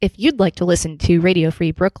If you'd like to listen to Radio Free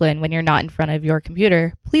Brooklyn when you're not in front of your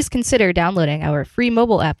computer, please consider downloading our free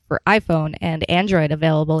mobile app for iPhone and Android,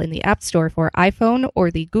 available in the App Store for iPhone or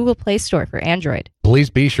the Google Play Store for Android. Please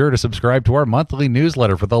be sure to subscribe to our monthly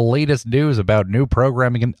newsletter for the latest news about new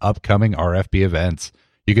programming and upcoming RFB events.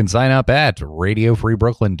 You can sign up at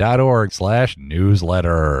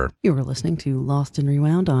radiofreebrooklyn.org/newsletter. You were listening to Lost and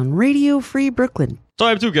Rewound on Radio Free Brooklyn.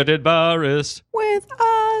 Time to get embarrassed with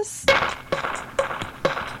us.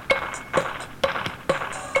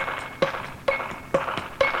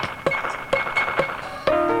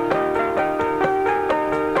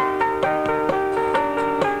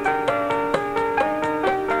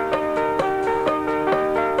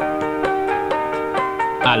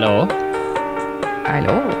 Hello.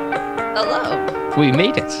 Hello. Hello. We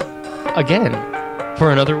made it. Again.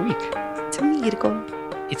 For another week. It's a miracle.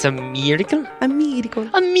 It's a miracle? A miracle.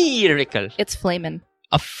 A miracle. It's flamin'.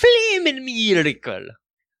 A flamin' miracle.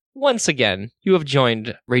 Once again, you have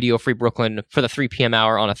joined Radio Free Brooklyn for the 3 p.m.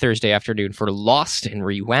 hour on a Thursday afternoon for Lost and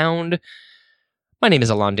Rewound. My name is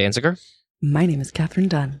Alon Danziger. My name is Kathryn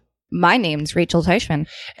Dunn. My name's Rachel Teichman.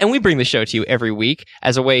 And we bring the show to you every week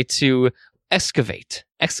as a way to excavate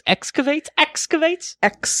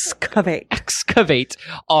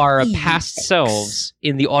our past selves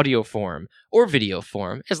in the audio form or video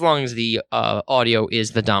form, as long as the audio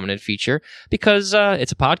is the dominant feature, because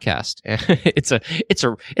it's a podcast. it's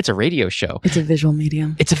a radio show. It's a visual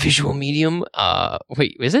medium. It's a visual medium.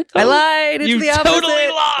 Wait, is it? I lied. It's you the opposite. Totally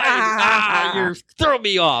lied. You're throwing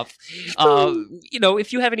me off.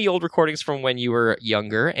 If you have any old recordings from when you were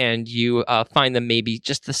younger and you find them maybe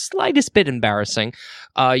just the slightest bit embarrassing,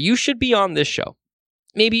 you should be on this show.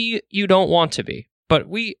 Maybe you don't want to be, but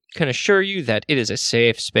we can assure you that it is a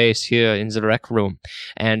safe space here in the rec room,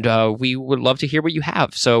 and we would love to hear what you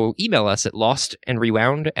have. So email us at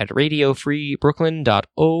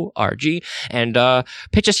lostandrewound@radiofreebrooklyn.org and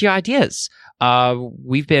pitch us your ideas.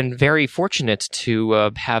 We've been very fortunate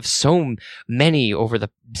to have so many over the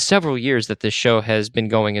several years that this show has been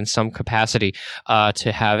going in some capacity,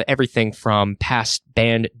 to have everything from past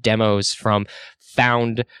band demos, from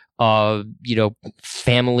found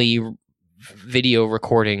family video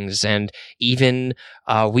recordings, and even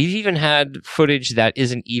we've even had footage that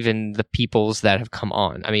isn't even the people's that have come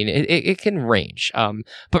on. I mean, it can range,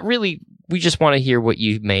 but really we just want to hear what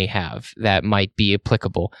you may have that might be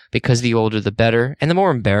applicable, because the older the better, and the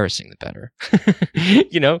more embarrassing the better.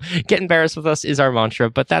 Get embarrassed with us is our mantra,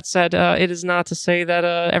 but that said, it is not to say that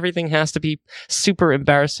everything has to be super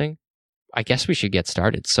embarrassing. I guess we should get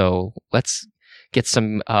started, so let's get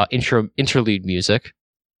some interlude music.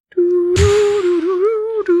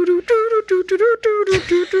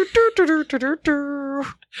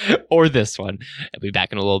 Or this one. I'll be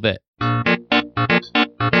back in a little bit.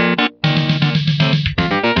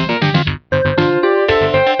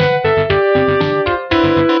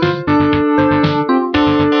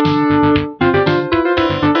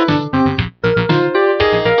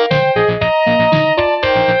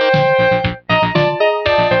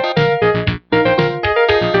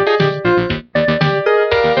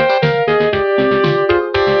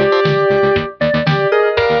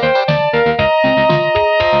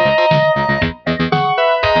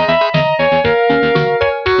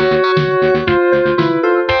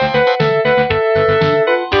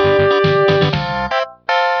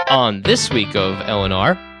 On this week of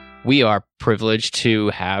L&R, we are privileged to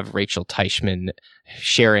have Rachel Teichman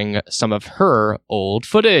sharing some of her old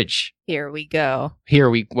footage. Here we go.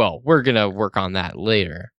 We're going to work on that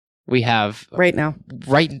later. We have... Right now.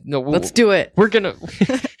 No, let's do it. We're going to...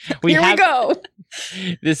 Here we go.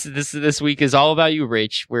 This week is all about you,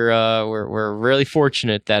 Rach. We're really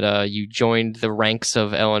fortunate that you joined the ranks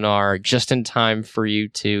of L&R just in time for you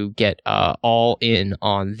to get all in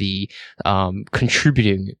on the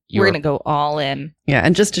contributing. We're gonna go all in. Yeah,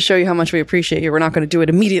 and just to show you how much we appreciate you, we're not going to do it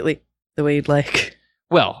immediately the way you'd like.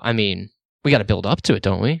 Well, I mean, we got to build up to it,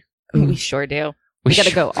 don't we? We sure do. We got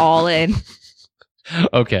to go all in.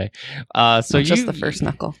 Okay, so just the first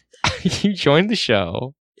knuckle. You joined the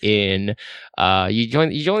show. You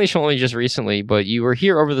joined the show only just recently, but you were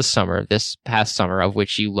here over the summer, this past summer, of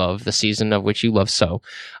which you love, the season of which you love so.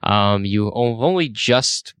 You only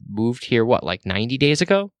just moved here, like 90 days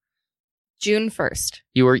ago? June 1st.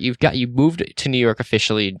 You moved to New York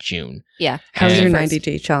officially in June. Yeah. How's your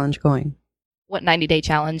 90-day challenge going? What 90-day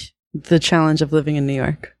challenge? The challenge of living in New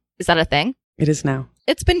York. Is that a thing? It is now.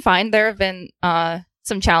 It's been fine. There have been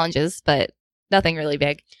some challenges, but nothing really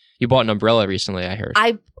big. You bought an umbrella recently, I heard.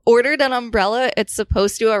 I ordered an umbrella. It's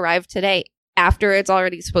supposed to arrive today after it's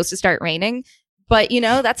already supposed to start raining. But,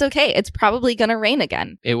 that's okay. It's probably going to rain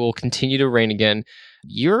again. It will continue to rain again.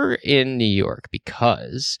 You're in New York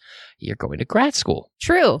because you're going to grad school.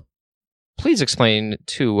 True. Please explain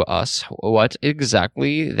to us what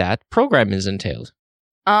exactly that program is entailed.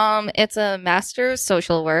 It's a Master of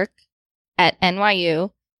Social Work at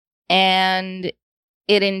NYU, and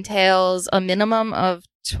it entails a minimum of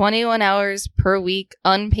 21 hours per week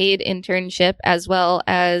unpaid internship, as well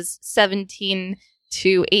as 17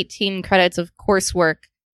 to 18 credits of coursework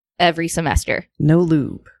every semester. No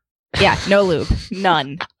lube. Yeah, no lube.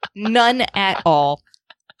 None. None at all.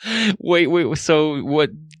 Wait. So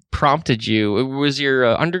what prompted you? Was your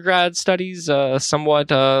undergrad studies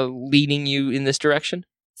somewhat leading you in this direction?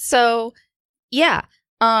 So, yeah.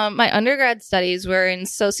 My undergrad studies were in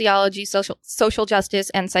sociology, social justice,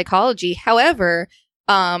 and psychology. However,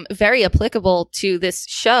 very applicable to this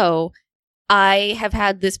show, I have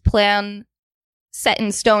had this plan set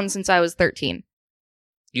in stone since I was 13.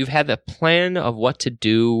 You've had the plan of what to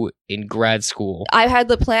do in grad school. I had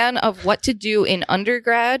the plan of what to do in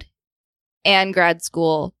undergrad and grad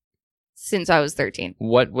school since I was 13.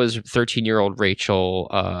 What was 13-year-old Rachel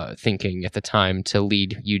thinking at the time to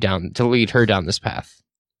lead her down this path?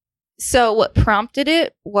 So what prompted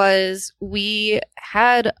it was we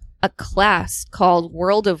had a class called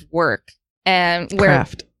World of Work, and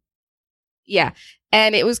Craft. Yeah.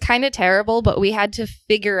 And it was kind of terrible, but we had to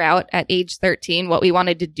figure out at age 13 what we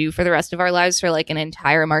wanted to do for the rest of our lives for like an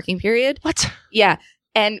entire marking period. What? Yeah.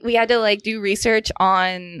 And we had to like do research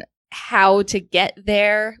on how to get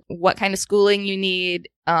there, what kind of schooling you need,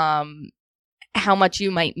 how much you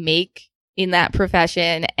might make in that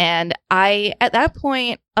profession. And at that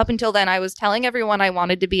point, up until then, I was telling everyone I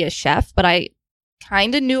wanted to be a chef, but I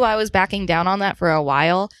kind of knew I was backing down on that for a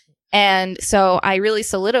while. And so I really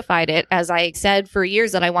solidified it, as I said for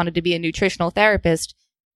years, that I wanted to be a nutritional therapist.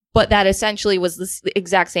 But that essentially was the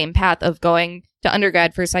exact same path of going to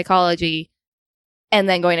undergrad for psychology and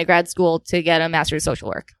then going to grad school to get a master's of social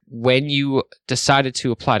work. When you decided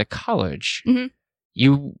to apply to college,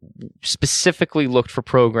 you specifically looked for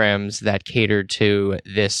programs that catered to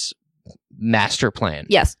this master plan.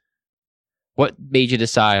 Yes. What made you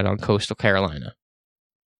decide on Coastal Carolina?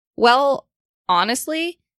 Well,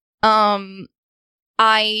 honestly,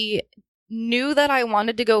 I knew that I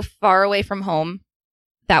wanted to go far away from home.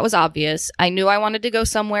 That was obvious. I knew I wanted to go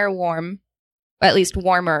somewhere warm, at least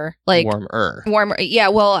warmer. Warmer. Yeah,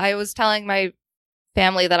 well, I was telling my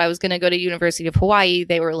family that I was going to go to University of Hawaii.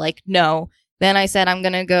 They were like, no. Then I said, I'm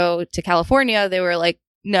going to go to California. They were like,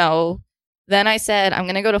 no. Then I said, I'm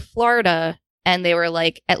going to go to Florida. And they were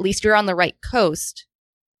like, at least you're on the right coast.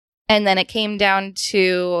 And then it came down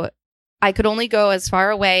to I could only go as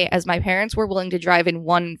far away as my parents were willing to drive in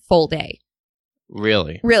one full day.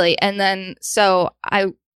 Really? Really. And then so I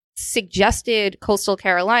suggested Coastal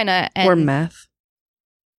Carolina or meth.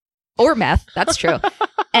 That's true.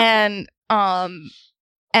 and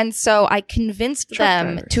so I convinced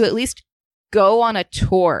them to at least go on a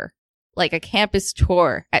tour, like a campus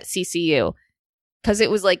tour at CCU, because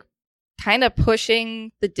it was like kind of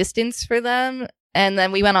pushing the distance for them. And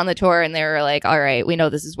then we went on the tour and they were like, all right, we know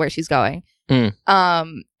this is where she's going. And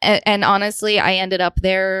honestly, I ended up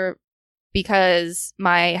there because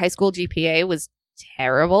my high school GPA was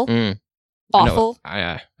terrible. Awful.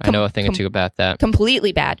 I know a thing or two about that.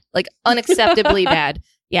 Completely bad. Like unacceptably bad.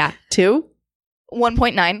 Yeah. 2?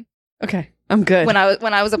 1.9. Okay. I'm good. When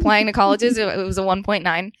I was applying to colleges, it was a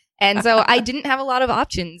 1.9. And so I didn't have a lot of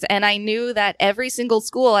options. And I knew that every single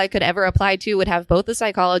school I could ever apply to would have both a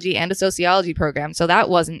psychology and a sociology program. So that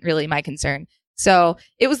wasn't really my concern. So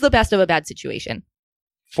it was the best of a bad situation.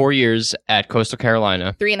 4 years at Coastal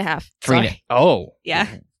Carolina. 3.5. 3.5. Oh. Yeah.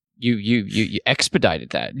 You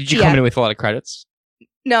expedited that. Did you come in with a lot of credits?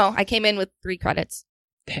 No, I came in with 3 credits.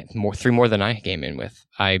 3 more than I came in with.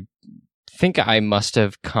 I think I must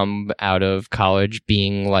have come out of college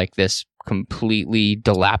being like this completely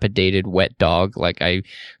dilapidated wet dog. Like I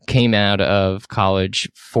came out of college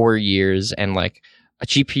 4 years and like a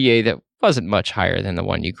GPA that wasn't much higher than the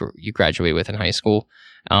one you graduate with in high school.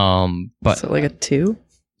 But so like a 2?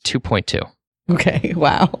 2.2. Okay.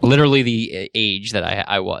 Wow. Literally the age that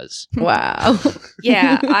I was. Wow.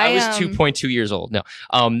 Yeah. I was 2.2 years old. No. It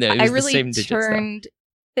was I the really same digits, turned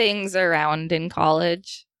things around in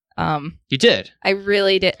college. You did. I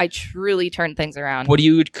really did. I truly turned things around. What do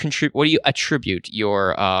you attribute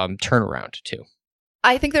your turnaround to?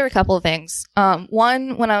 I think there were a couple of things.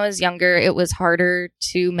 One, when I was younger, it was harder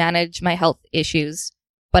to manage my health issues.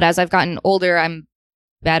 But as I've gotten older, I'm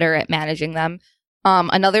better at managing them.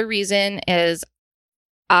 Another reason is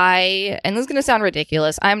and this is going to sound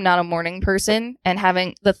ridiculous, I'm not a morning person, and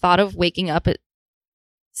having the thought of waking up at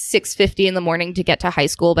 6:50 in the morning to get to high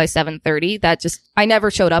school by 7:30. I never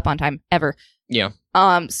showed up on time ever. Yeah.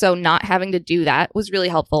 So not having to do that was really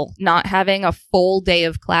helpful. Not having a full day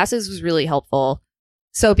of classes was really helpful.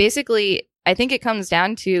 So basically, I think it comes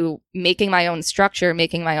down to making my own structure,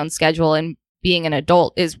 making my own schedule, and being an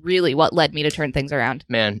adult is really what led me to turn things around.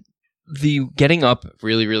 Man, the getting up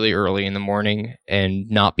really, really early in the morning and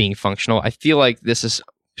not being functional, I feel like this is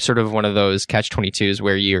sort of one of those catch-22s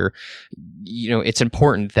where it's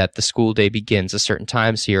important that the school day begins a certain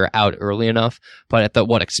time so you're out early enough, but at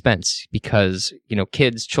what expense? Because,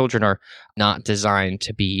 children are not designed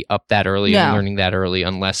to be up that early and learning that early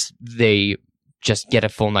unless they just get a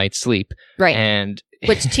full night's sleep. Right. And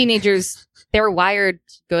which teenagers, they're wired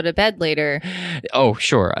to go to bed later. Oh,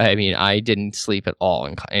 sure. I mean, I didn't sleep at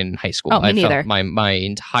all in high school. Oh, me neither. My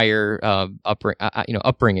entire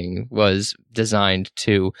upbringing was designed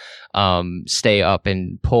to stay up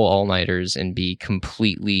and pull all-nighters and be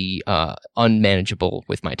completely unmanageable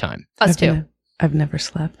with my time. Us too. I've never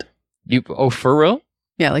slept. For real?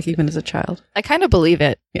 Yeah, like even as a child. I kind of believe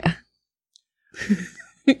it. Yeah.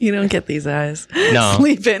 You don't get these eyes. No.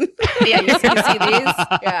 Sleeping. Yeah, you see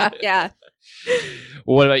these? Yeah.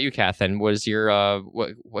 What about you, Kathryn? Was your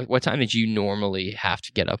what time did you normally have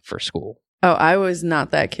to get up for school? Oh, I was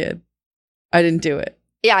not that kid. I didn't do it.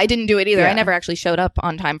 Yeah, I didn't do it either. Yeah. I never actually showed up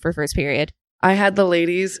on time for first period. I had the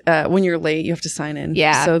ladies, when you're late, you have to sign in.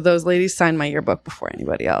 Yeah. So those ladies signed my yearbook before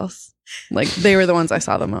anybody else. Like, they were the ones I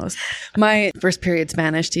saw the most. My first period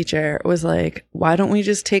Spanish teacher was like, why don't we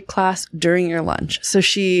just take class during your lunch? So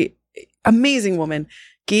she, amazing woman,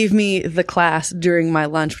 gave me the class during my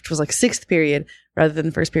lunch, which was like sixth period rather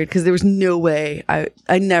than first period, because there was no way I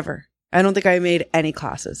don't think I made any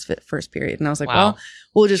classes fit first period. And I was like, wow. Well,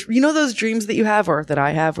 we'll just, those dreams that you have or that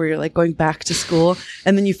I have where you're like going back to school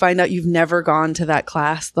and then you find out you've never gone to that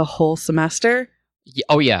class the whole semester.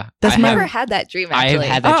 Oh yeah, That's I've never had that dream. Actually, I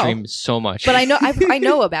have had that dream so much, but I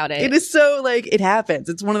know about it. It is so like it happens.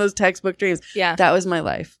 It's one of those textbook dreams. Yeah, that was my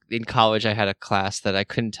life. In college, I had a class that I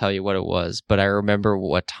couldn't tell you what it was, but I remember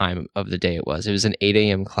what time of the day it was. It was an 8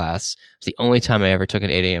 a.m. class. It's the only time I ever took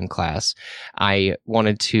an 8 a.m. class. I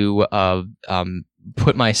wanted to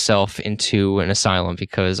put myself into an asylum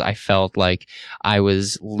because I felt like I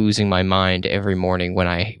was losing my mind every morning when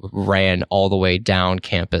I ran all the way down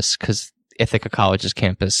campus because Ithaca College's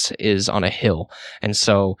campus is on a hill. And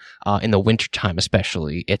so in the wintertime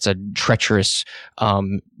especially, it's a treacherous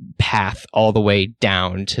path all the way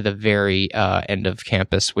down to the very end of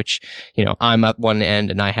campus, which, I'm at one end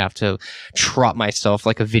and I have to trot myself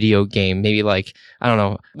like a video game. Maybe like, I don't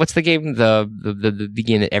know, what's the game, the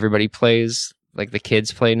game that everybody plays? Like the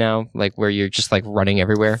kids play now, like where you're just like running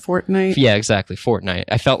everywhere. Fortnite. Yeah, exactly. Fortnite.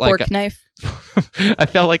 I felt like fork knife. I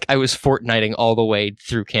felt like I was Fortniting all the way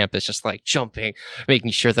through campus, just like jumping,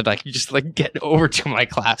 making sure that I could just like get over to my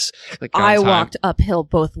class. Like on I time. walked uphill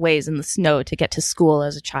both ways in the snow to get to school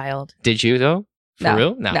as a child. Did you though? For No,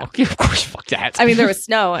 real? no. Of course, fuck that. I mean, there was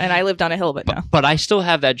snow and I lived on a hill, but no. But I still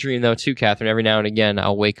have that dream though too, Kathryn. Every now and again,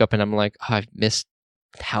 I'll wake up and I'm like, oh, I've missed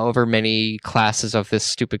however many classes of this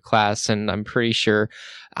stupid class, and I'm pretty sure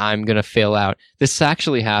I'm gonna fail out. This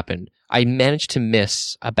actually happened. I managed to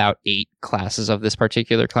miss about 8 classes of this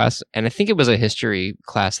particular class, and I think it was a history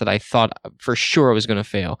class that I thought for sure I was going to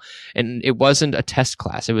fail. And it wasn't a test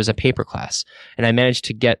class, it was a paper class. And I managed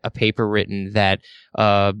to get a paper written that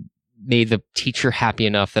made the teacher happy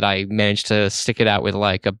enough that I managed to stick it out with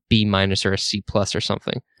like a B- or a C+ or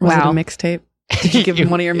something. Was it Wow. a mixtape? Did you give him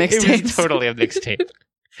one of your It mixtapes? was totally a mixtape.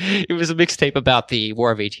 It was a mixtape about the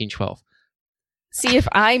War of 1812. See, if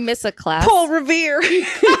I miss a class, Paul Revere.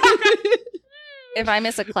 if I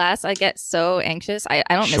miss a class, I get so anxious. I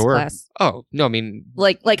don't miss Sure. class. Oh, no, I mean...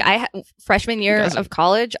 Like freshman year Doesn't. of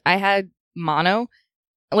college, I had mono,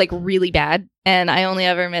 like really bad. And I only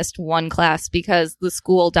ever missed one class because the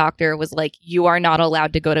school doctor was like, you are not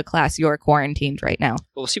allowed to go to class. You're quarantined right now.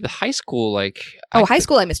 Well, see, with high school, like... High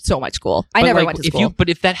school, I missed so much school. I but, never like, went to school. But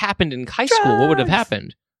if that happened in high school, what would have Drugs.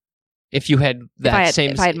 happened? If you had that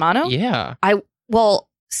if I had mono? Yeah. Well,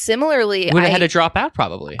 similarly, Would have I had to drop out,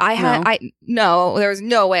 probably. No, there was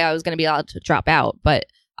no way I was going to be allowed to drop out. But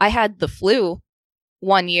I had the flu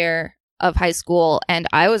one year of high school, and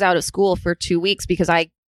I was out of school for 2 weeks because I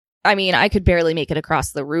could barely make it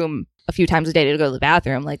across the room a few times a day to go to the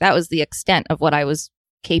bathroom. Like that was the extent of what I was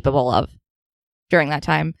capable of during that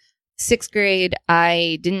time. 6th grade,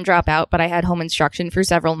 I didn't drop out, but I had home instruction for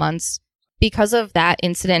several months. Because of that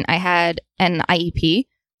incident, I had an IEP.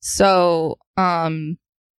 So,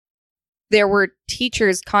 there were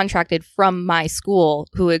teachers contracted from my school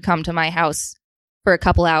who would come to my house for a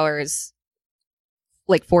couple hours,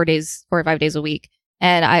 like 4 or 5 days a week,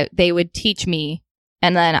 and they would teach me,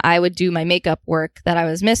 and then I would do my makeup work that I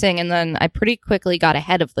was missing, and then I pretty quickly got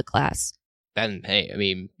ahead of the class. Then, hey, I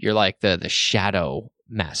mean, you're like the shadow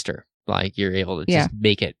master. Like, you're able to just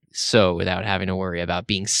make it so without having to worry about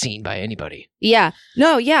being seen by anybody. Yeah.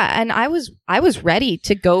 No, yeah. And I was ready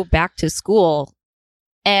to go back to school,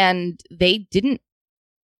 and they didn't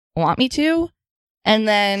want me to. And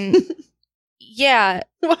then, yeah.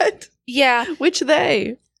 What? Yeah. Which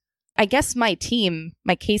they? I guess my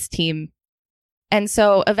case team. And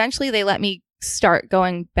so eventually they let me start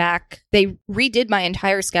going back. They redid my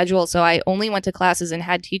entire schedule, so I only went to classes and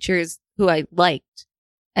had teachers who I liked.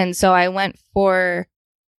 And so I went for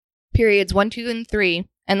periods 1, 2, and 3,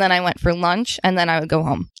 and then I went for lunch, and then I would go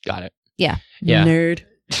home. Got it. Yeah. Yeah. Nerd.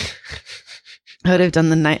 I would have done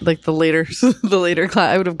the night, like the later class.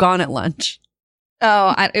 I would have gone at lunch.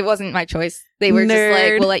 Oh, it wasn't my choice. They were just Nerd.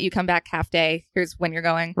 like, we'll let you come back half day. Here's when you're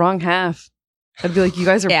going. Wrong half. I'd be like, you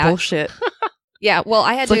guys are Yeah. bullshit. Yeah, well,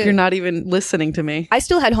 I had It's like you're not even listening to me. I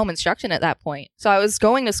still had home instruction at that point. So I was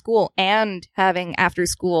going to school and having after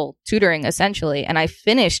school tutoring, essentially. And I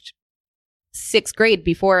finished 6th grade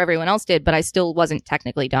before everyone else did, but I still wasn't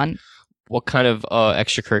technically done. What kind of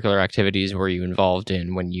extracurricular activities were you involved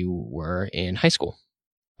in when you were in high school?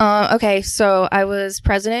 Okay, so I was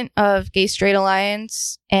president of Gay Straight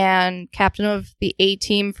Alliance and captain of the A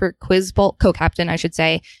team for Quiz Bowl, co-captain, I should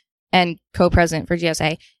say, and co-president for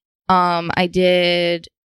GSA. I did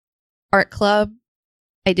art club.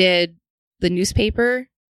 I did the newspaper.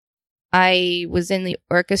 I was in the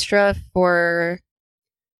orchestra for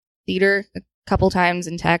theater a couple times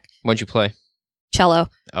in tech. What'd you play? Cello.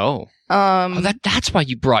 Oh. That's why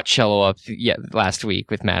you brought cello up last week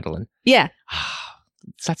with Madeline. Yeah.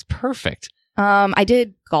 That's perfect. I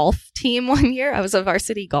did golf team one year. I was a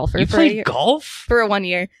varsity golfer You for a played year. golf? For 1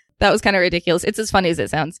 year. That was kind of ridiculous. It's as funny as it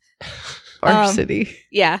sounds. Varsity.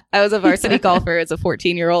 Yeah, I was a varsity golfer as a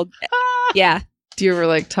 14-year-old. Yeah, Do you ever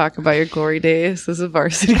like talk about your glory days as a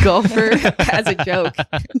varsity golfer? as a joke.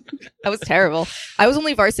 I was terrible. I was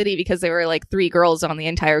only varsity because there were like 3 girls on the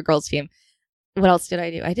entire girls team. What else did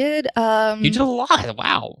I do? I did You did a lot.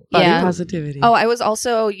 Wow. Body Yeah. positivity. Oh, I was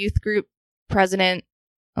also youth group president.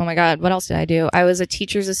 Oh my God, what else did I do? I was a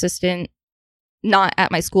teacher's assistant, not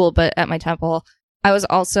at my school, but at my temple. I was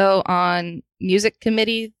also on music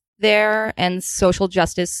committee there and social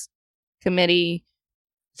justice committee.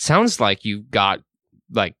 Sounds like you got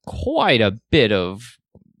like quite a bit of,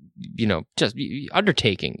 just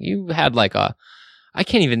undertaking. You had like I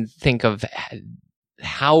can't even think of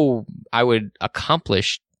how I would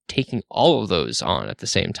accomplish taking all of those on at the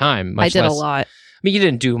same time. I did a lot. I mean, you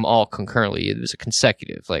didn't do them all concurrently. It was a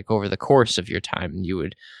consecutive, like over the course of your time, you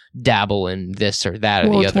would dabble in this or that or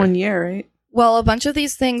well, the it's other. 1 year, right? Well, a bunch of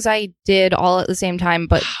these things I did all at the same time,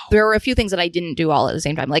 but there were a few things that I didn't do all at the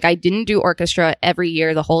same time. Like I didn't do orchestra every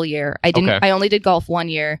year, the whole year. I didn't. Okay. I only did golf 1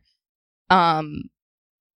 year. I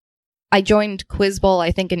joined Quiz Bowl,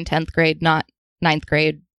 I think, in 10th grade, not 9th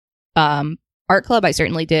grade. Art club, I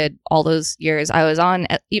certainly did all those years. I was on.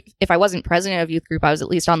 If I wasn't president of youth group, I was at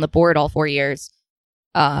least on the board all 4 years.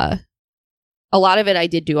 A lot of it I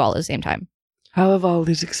did do all at the same time. How have all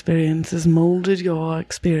these experiences molded your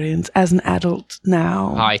experience as an adult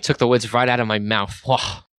now? I took the words right out of my mouth.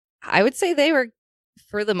 Wow. I would say they were,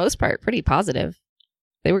 for the most part, pretty positive.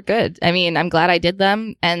 They were good. I mean, I'm glad I did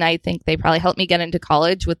them, and I think they probably helped me get into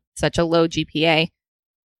college with such a low GPA.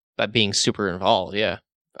 But being super involved, yeah.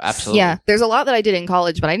 Absolutely. Yeah, there's a lot that I did in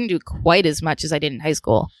college, but I didn't do quite as much as I did in high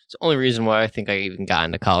school. It's the only reason why I think I even got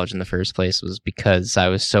into college in the first place was because I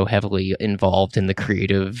was so heavily involved in the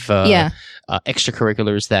creative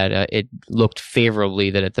extracurriculars that it looked favorably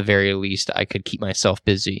that at the very least I could keep myself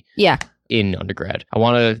busy. Yeah. In undergrad. I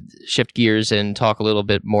want to shift gears and talk a little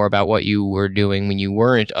bit more about what you were doing when you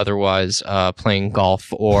weren't otherwise playing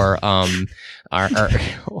golf or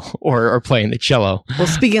or playing the cello. Well,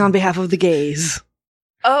 speaking on behalf of the gays.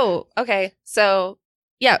 Oh, okay. So,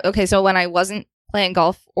 yeah. Okay. So when I wasn't playing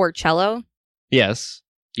golf or cello. Yes.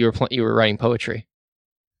 You were writing poetry.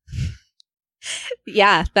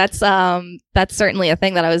 Yeah, that's certainly a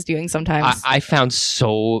thing that I was doing sometimes. I found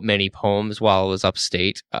so many poems while I was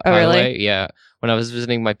upstate. Oh, by really? the way. Yeah. When I was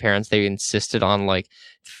visiting my parents, they insisted on like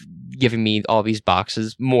giving me all these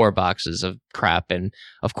more boxes of crap. And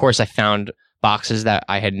of course, I found boxes that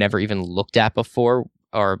I had never even looked at before,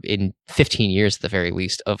 or in 15 years at the very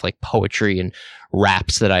least, of like poetry and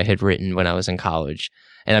raps that I had written when I was in college.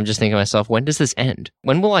 And I'm just thinking to myself, when does this end?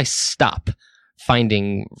 When will I stop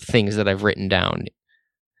finding things that I've written down?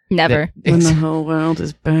 Never. When the whole world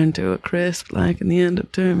is burned to a crisp, like in the end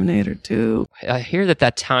of Terminator 2. I hear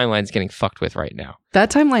that timeline's getting fucked with right now.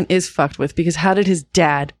 That timeline is fucked with because how did his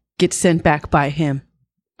dad get sent back by him?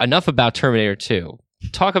 Enough about Terminator 2.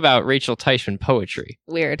 Talk about Rachel Teichman poetry.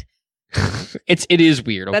 Weird. It is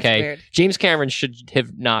weird, okay? That's weird. James Cameron should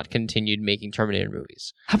have not continued making Terminator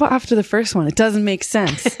movies. How about after the first one? It doesn't make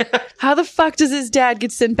sense. How the fuck does his dad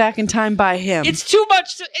get sent back in time by him? It's too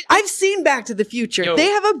much. I've seen Back to the Future. Yo. They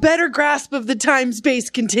have a better grasp of the time-space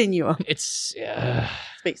continuum. It's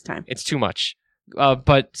Space-time. it's too much.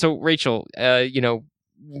 But so Rachel,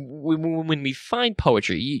 when we find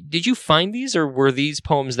poetry, did you find these, or were these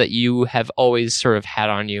poems that you have always sort of had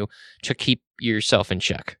on you to keep yourself in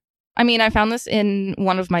check? I mean, I found this in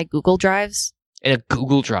one of my Google Drives. In a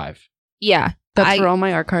Google Drive. Yeah. That's where all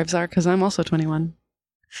my archives are because I'm also 21.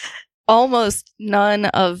 Almost none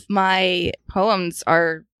of my poems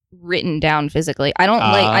are written down physically. I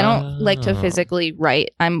don't like to physically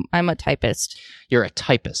write. I'm a typist. You're a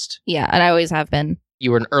typist. Yeah, and I always have been.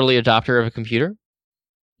 You were an early adopter of a computer?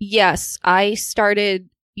 Yes, I started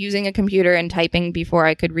using a computer and typing before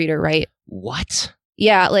I could read or write. What?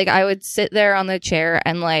 Yeah, like I would sit there on the chair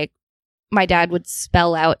and like my dad would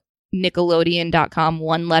spell out Nickelodeon.com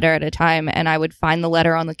one letter at a time, and I would find the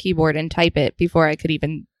letter on the keyboard and type it before I could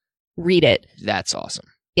even read it. That's awesome.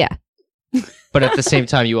 Yeah. But at the same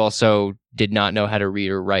time, you also did not know how to read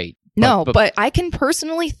or write. But I can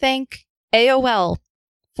personally thank AOL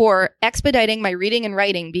for expediting my reading and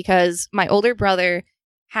writing because my older brother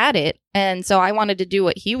had it, and so I wanted to do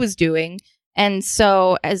what he was doing. And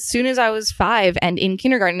so as soon as I was 5 and in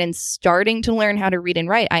kindergarten and starting to learn how to read and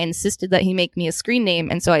write, I insisted that he make me a screen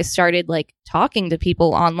name. And so I started like talking to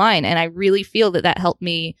people online, and I really feel that helped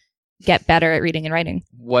me get better at reading and writing.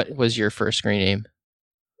 What was your first screen name?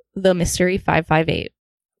 The Mystery 558.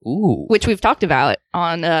 Ooh. Which we've talked about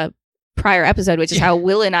on a prior episode, which is how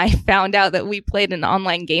Will and I found out that we played an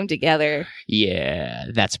online game together. Yeah,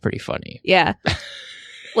 that's pretty funny. Yeah.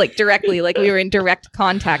 Like directly, like we were in direct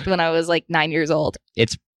contact when I was like 9 years old.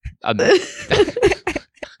 It's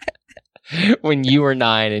when you were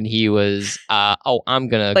 9 and he was, I'm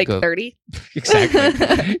gonna like go 30.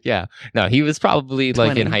 Exactly. Yeah. No, he was probably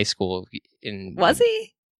like 20. in high school. Was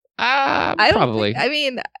he? I Probably. I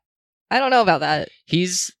don't know about that. He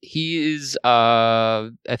is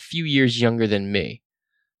a few years younger than me.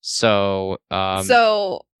 So I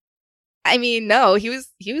mean, no, he was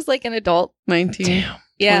like an adult. 19. Damn.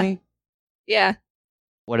 Yeah. 20. Yeah.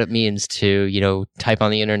 What it means to, type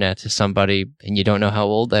on the internet to somebody and you don't know how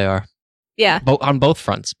old they are. Yeah. On both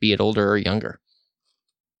fronts, be it older or younger.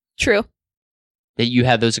 True. That you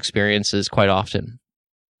have those experiences quite often.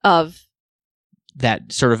 Of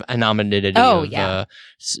that sort of anonymity Oh, of, yeah.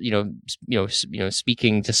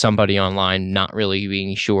 Speaking to somebody online, not really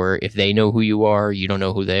being sure if they know who you are, you don't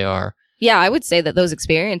know who they are. Yeah, I would say that those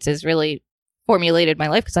experiences really formulated my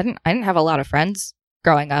life because I didn't have a lot of friends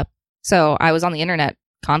growing up. So I was on the internet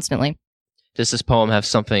constantly. Does this poem have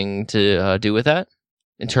something to do with that?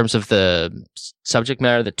 In terms of the subject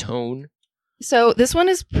matter, the tone? So this one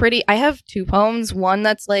is pretty. I have 2 poems. One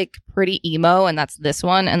that's like pretty emo, and that's this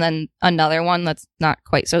one, and then another one that's not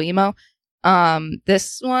quite so emo.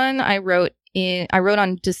 This one I wrote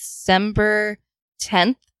on December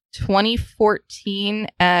 10th, 2014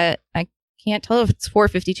 at, I can't tell if it's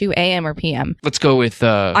 4:52 a.m. or p.m. Let's go with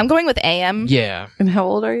I'm going with a.m. Yeah. And how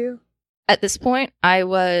old are you? At this point, I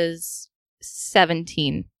was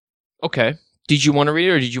 17. Okay. Did you want to read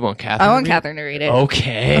it or did you want Kathryn? I want to read Kathryn to read it.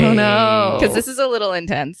 Okay. Oh, no. Because this is a little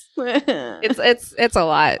intense. It's a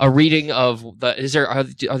lot. A reading of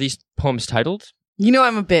are these poems titled? You know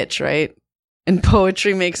I'm a bitch, right? And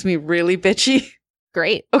poetry makes me really bitchy.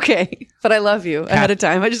 Great. Okay, but I love you ahead of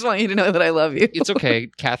time. I just want you to know that I love you. It's okay,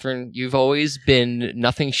 Kathryn. You've always been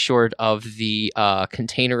nothing short of the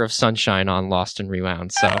container of sunshine on Lost and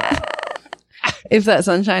Rewound. So, If that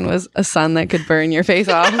sunshine was a sun that could burn your face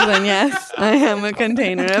off, then yes, I am a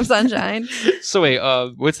container of sunshine. so wait,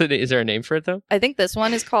 is there a name for it though? I think this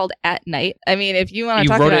one is called At Night. I mean, if you want to You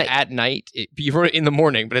talk wrote about it at night. You wrote it in the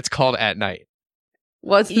morning, but it's called At Night.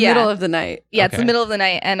 Well, it's the Yeah. middle of the night. yeah, it's Okay. the middle of the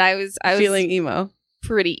night, and I was Feeling emo.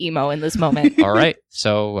 pretty emo in this moment. All right,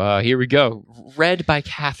 so here we go. Read by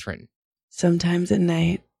Kathryn. Sometimes at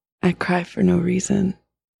night, I cry for no reason.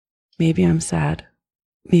 Maybe I'm sad.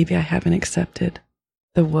 Maybe I haven't accepted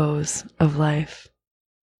the woes of life.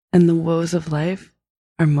 And the woes of life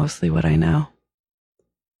are mostly what I know.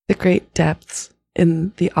 The great depths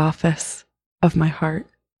in the office of my heart.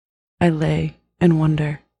 I lay and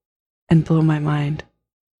wonder and blow my mind.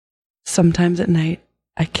 Sometimes at night,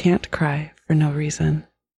 I can't cry for no reason.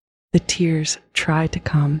 The tears try to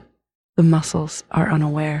come, the muscles are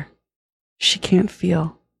unaware. She can't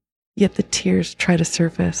feel, yet the tears try to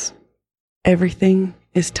surface. Everything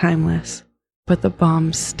is timeless, but the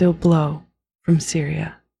bombs still blow from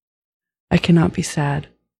Syria. I cannot be sad.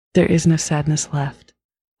 There is no sadness left,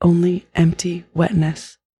 only empty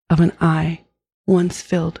wetness of an eye once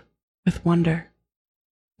filled with wonder.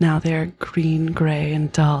 Now they are green, gray,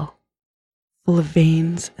 and dull, full of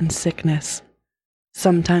veins and sickness.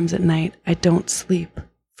 Sometimes at night I don't sleep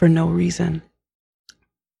for no reason.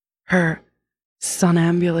 Her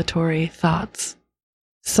sonoambulatory thoughts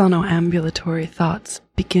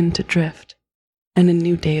begin to drift, and a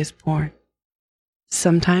new day is born.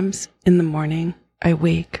 Sometimes in the morning I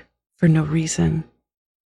wake for no reason.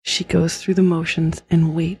 She goes through the motions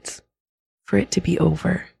and waits for it to be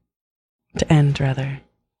over. To end, rather.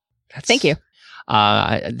 Thank you.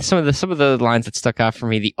 Some of the lines that stuck out for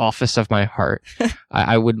me: the office of my heart.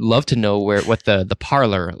 I would love to know what the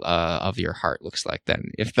parlor of your heart looks like.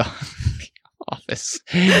 Then, if the office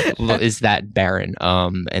is that barren.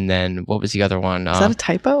 And then what was the other one? Is that a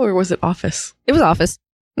typo or was it office? It was office.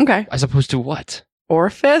 Okay. As opposed to what?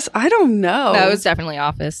 Orifice? I don't know. No, it was definitely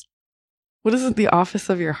office. What is it? The office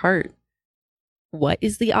of your heart? What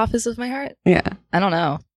is the office of my heart? Yeah. I don't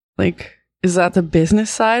know. Like, is that the business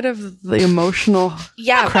side of the emotional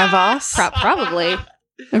crevasse? Probably.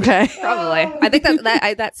 Okay. Probably. I think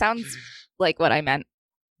that sounds like what I meant.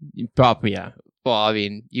 Probably, yeah. Well, I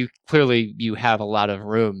mean, you have a lot of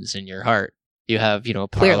rooms in your heart. You have, a parlor,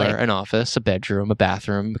 Clearly. an office, a bedroom, a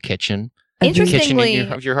bathroom, a kitchen. Interestingly,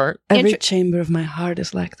 Kitchen of your heart. Every chamber of my heart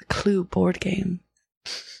is like the Clue board game.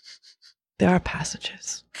 There are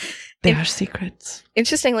passages. There are secrets.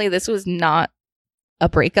 Interestingly, this was not a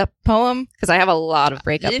breakup poem because I have a lot of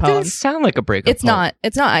breakup It poems. doesn't sound like a breakup. It's not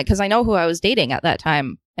because I know who I was dating at that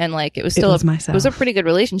time, and like it was myself. it was a pretty good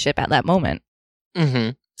relationship at that moment.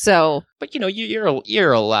 Mm-hmm. So, but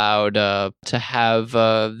you're allowed to have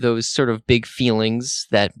those sort of big feelings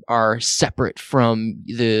that are separate from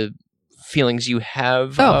the feelings you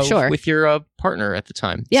have sure. with your partner at the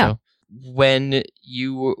time. Yeah. So when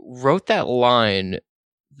you wrote that line,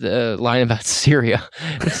 the line about Syria,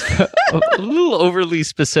 it's a little overly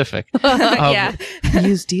specific. yeah.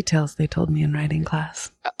 Use details they told me in writing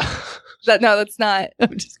class. That's not.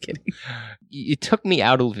 I'm just kidding. It took me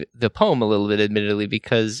out of the poem a little bit, admittedly,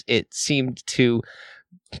 because it seemed to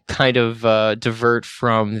kind of divert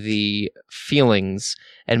from the feelings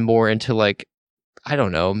and more into like, I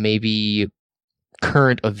don't know, maybe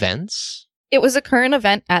current events. It was a current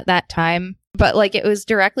event at that time, but like it was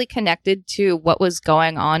directly connected to what was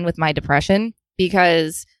going on with my depression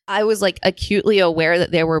because I was like acutely aware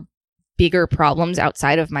that there were bigger problems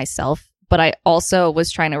outside of myself, but I also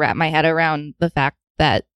was trying to wrap my head around the fact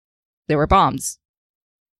that there were bombs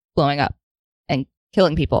blowing up and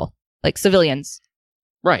killing people, like civilians.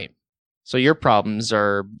 Right. So your problems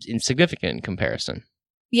are insignificant in comparison.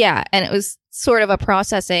 Yeah, and it was sort of a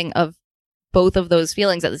processing of both of those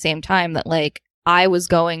feelings at the same time that like I was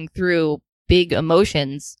going through big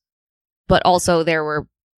emotions, but also there were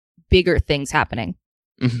bigger things happening.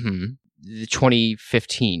 Mm-hmm.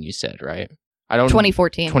 2015, you said, right?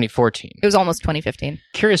 2014. 2014. It was almost 2015.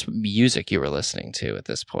 Curious what music you were listening to at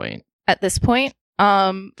this point. At this point,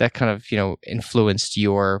 that kind of, influenced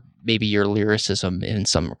your lyricism in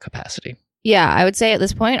some capacity. Yeah, I would say at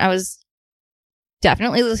this point I was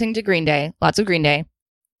definitely listening to Green Day, lots of Green Day.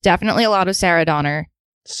 Definitely a lot of Sarah Donner.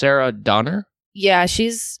 Sarah Donner? Yeah,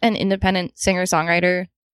 she's an independent singer-songwriter.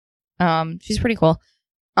 She's pretty cool.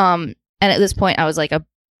 And at this point, I was like a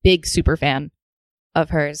big super fan of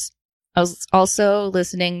hers. I was also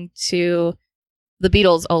listening to the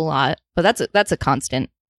Beatles a lot, but that's a constant.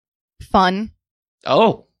 Fun.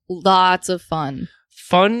 Oh. Lots of fun.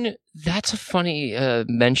 Fun. That's a funny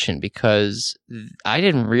mention because I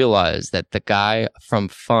didn't realize that the guy from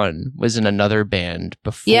Fun was in another band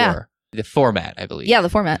before. Yeah. The Format, I believe. Yeah, the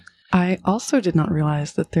Format. I also did not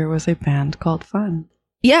realize that there was a band called Fun.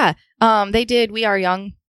 Yeah. They did We Are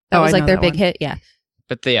Young. That was like their big hit. Yeah.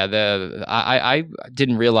 But I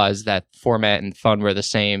didn't realize that Format and Fun were the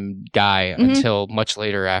same guy until much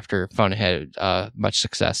later after Fun had much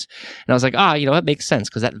success. And I was like, that makes sense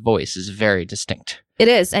because that voice is very distinct. It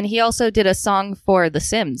is. And he also did a song for The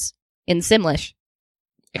Sims in Simlish.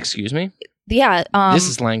 Excuse me? Yeah. This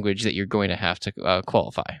is language that you're going to have to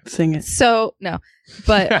qualify. Sing it. So, no.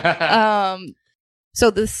 But, so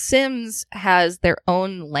The Sims has their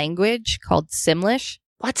own language called Simlish.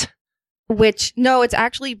 What? Which, no, it's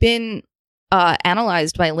actually been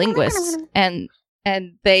analyzed by linguists. And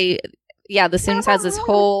The Sims has this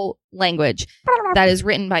whole language that is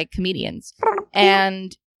written by comedians.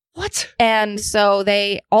 And What? And so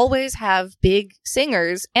they always have big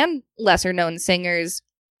singers and lesser known singers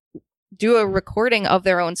do a recording of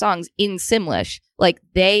their own songs in Simlish. Like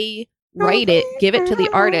they write it, give it to the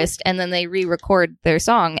artist, and then they re-record their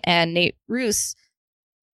song. And Nate Roos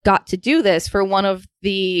got to do this for one of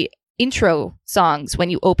the intro songs when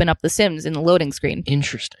you open up the Sims in the loading screen.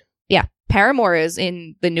 Interesting. Yeah. Paramore is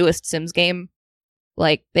in the newest Sims game.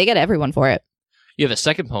 Like, they get everyone for it. You have a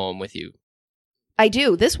second poem with you. I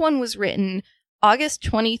do. This one was written August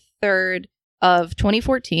 23rd of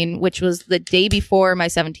 2014, which was the day before my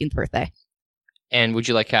 17th birthday. And would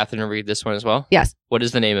you like Kathryn to read this one as well? Yes. What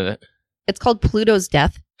is the name of it? It's called Pluto's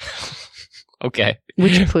Death. Okay.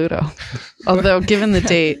 Which Pluto? Although, given the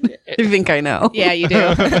date, I think I know. Yeah, you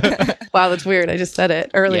do. Wow, that's weird. I just said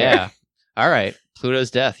it earlier. Yeah. All right.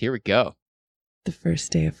 Pluto's Death. Here we go. The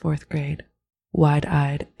first day of 4th grade,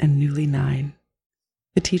 wide-eyed and newly 9.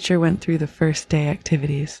 The teacher went through the first day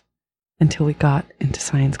activities until we got into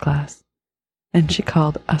science class. And she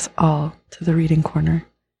called us all to the reading corner.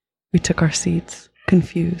 We took our seats,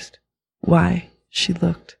 confused. Why? She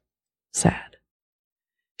looked sad.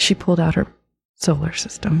 She pulled out her solar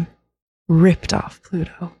system, ripped off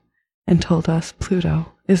Pluto, and told us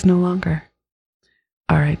Pluto is no longer.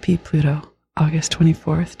 R.I.P. Pluto, August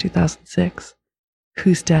 24th, 2006,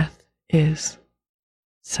 whose death is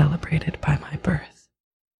celebrated by my birth.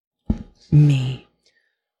 Me.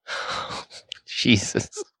 Jesus.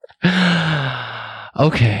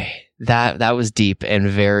 Okay. That was deep and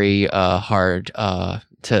very hard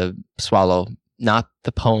to swallow. Not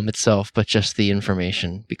the poem itself, but just the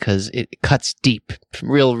information, because it cuts deep,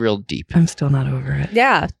 real deep. I'm still not over it.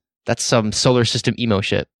 Yeah. That's some solar system emo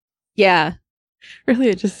shit. Yeah. Really,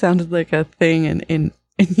 it just sounded like a thing, and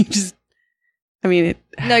you just, I mean, it.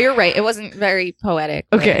 No, you're right. It wasn't very poetic.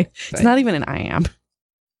 Okay. But It's not even an I am.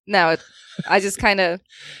 No, I just kind of,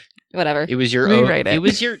 whatever. It was your Rewrite it. It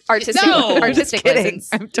was your Artistic, No! artistic Kidding. license.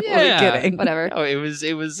 I'm totally Yeah. kidding. Whatever. No, it was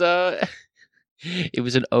it was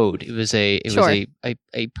an ode. It was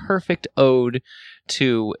a perfect ode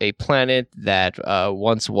to a planet that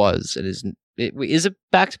once was and is it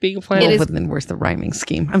back to being a planet? It is- But then where's the rhyming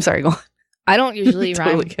scheme? I'm sorry, go on. I don't usually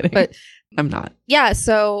Totally rhyme, kidding. but I'm not. yeah,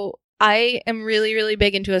 so I am really, really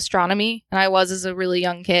big into astronomy, and I was as a really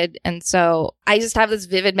young kid. And so I just have this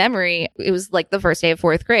vivid memory. It was like the first day of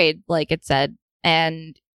 4th grade, like it said.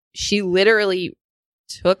 And she literally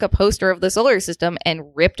took a poster of the solar system and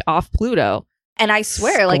ripped off Pluto. And I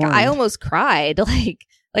swear, like, I Scorned. almost cried.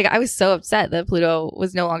 Like I was so upset that Pluto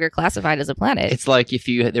was no longer classified as a planet. It's like if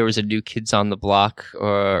there was a New Kids on the Block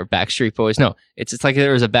or Backstreet Boys. No, it's like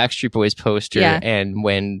there was a Backstreet Boys poster, Yeah. and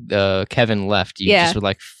when Kevin left, you Yeah. just were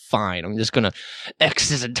like, "Fine, I'm just gonna X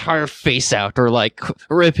his entire face out or like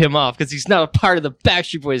rip him off because he's not a part of the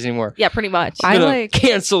Backstreet Boys anymore. Yeah, pretty much. I Gonna like-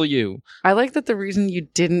 cancel you." I like that the reason you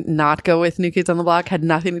didn't not go with New Kids on the Block had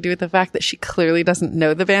nothing to do with the fact that she clearly doesn't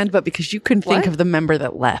know the band, but because you couldn't think What? of the member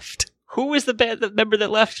that left. Who was the member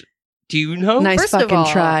that left? Do you know? Nice first of fucking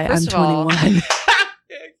all- try. I'm first of all- 21.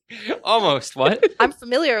 Almost. What? I'm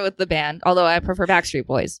familiar with the band, although I prefer Backstreet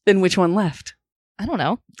Boys. Then which one left? I don't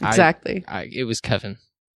know. Exactly. It was Kevin.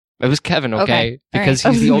 It was Kevin, okay? Okay, Because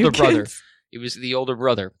Of he's the New older brother. Kids. It was the older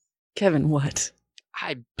brother. Kevin, what?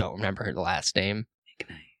 I don't remember her last name.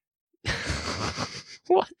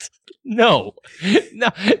 What? No. No.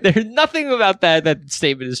 There's nothing about that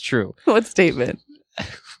statement is true. What statement?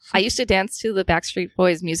 I used to dance to the Backstreet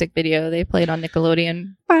Boys music video they played on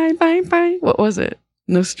Nickelodeon. Bye, bye, bye. What was it?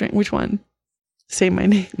 No string. Which one? Say my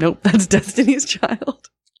name. Nope, that's Destiny's Child.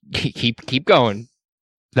 Keep going.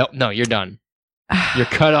 No, you're done. You're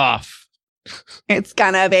cut off. It's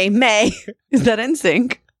gonna be May. Is that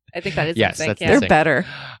NSYNC? I think that is Yes, NSYNC, that's yeah. They're NSYNC. better.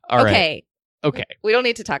 All right. Okay, Okay. we don't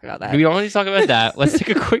need to talk about that. We don't need to talk about that. Let's take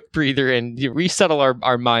a quick breather and resettle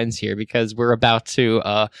our minds here because we're about to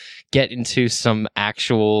get into some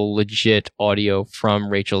actual legit audio from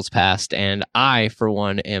Rachel's past. And I, for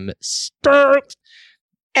one, am stoked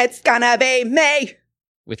It's gonna be May.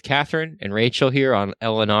 with Kathryn and Rachel here on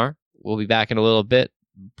LNR. We'll be back in a little bit,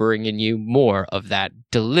 bringing you more of that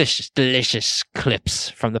delicious clips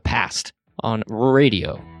from the past on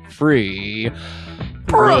Radio Free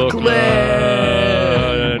Brooklyn.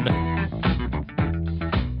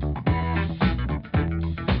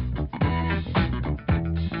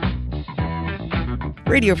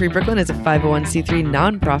 Radio Free Brooklyn is a 501c3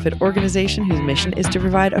 nonprofit organization whose mission is to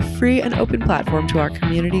provide a free and open platform to our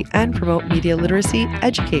community and promote media literacy,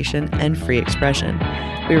 education, and free expression.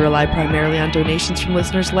 We rely primarily on donations from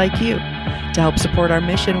listeners like you. To help support our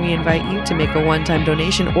mission, we invite you to make a one-time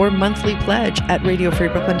donation or monthly pledge at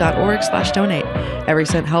radiofreebrooklyn.org/donate. Every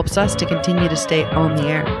cent helps us to continue to stay on the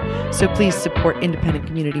air. So please support independent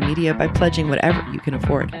community media by pledging whatever you can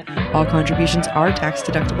afford. All contributions are tax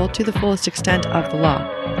deductible to the fullest extent of the law.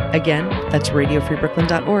 Again, that's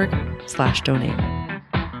radiofreebrooklyn.org/donate.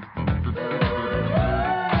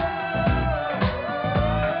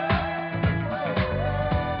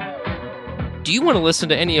 Do you want to listen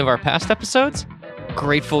to any of our past episodes?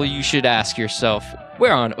 Grateful you should ask yourself,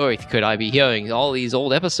 where on earth could I be hearing all these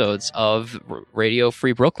old episodes of Radio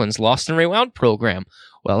Free Brooklyn's Lost and Rewound program?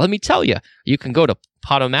 Well, let me tell you, you can go to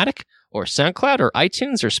Podomatic or SoundCloud or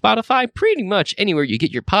iTunes or Spotify, pretty much anywhere you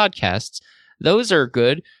get your podcasts. Those are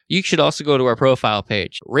good. You should also go to our profile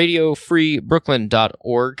page,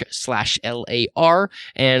 radiofreebrooklyn.org/LAR.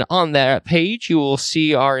 And on that page, you will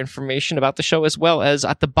see our information about the show, as well as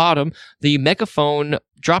at the bottom, the Megaphone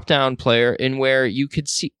drop-down player, in where you could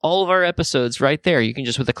see all of our episodes right there. You can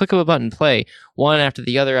just, with a click of a button, play one after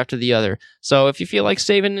the other after the other. So if you feel like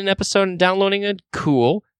saving an episode and downloading it,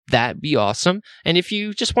 cool. That'd be awesome. And if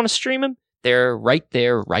you just want to stream them, they're right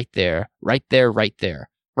there, right there, right there, right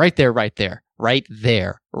there, right there, right there. Right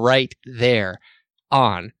there, right there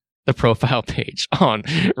on the profile page on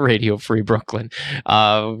Radio Free Brooklyn.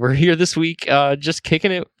 We're here this week just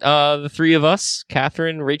kicking it, the three of us,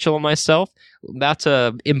 Kathryn, Rachel, and myself, about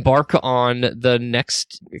to embark on the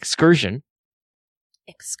next excursion.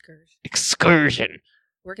 Excursion.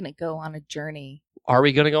 We're going to go on a journey. Are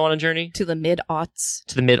we going to go on a journey? To the mid-aughts.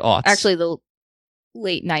 To the mid-aughts. Actually, the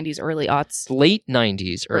late 90s, early aughts. Late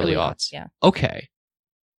 90s, early aughts. Yeah. Okay.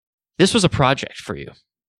 This was a project for you.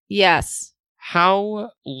 Yes.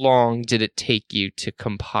 How long did it take you to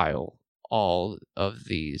compile all of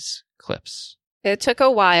these clips? It took a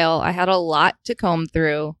while. I had a lot to comb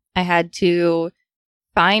through. I had to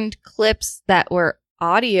find clips that were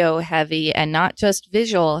audio heavy and not just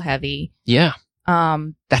visual heavy. Yeah.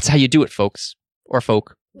 That's how you do it, folks. Or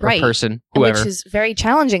folk. Or right. person. Whoever. Which is very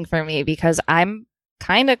challenging for me because I'm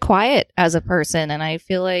kind of quiet as a person, and I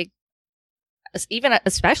feel like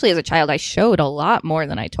especially as a child, I showed a lot more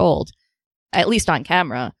than I told, at least on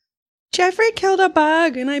camera. Jeffrey killed a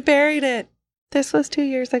bug and I buried it. This was 2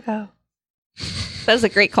 years ago. That was a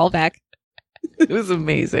great callback. It was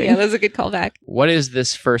amazing. Yeah, that was a good callback. What is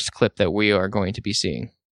this first clip that we are going to be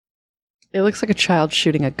seeing? It looks like a child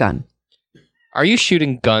shooting a gun. Are you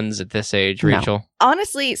shooting guns at this age, Rachel? No.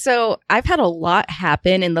 Honestly, so I've had a lot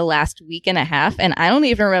happen in the last week and a half, and I don't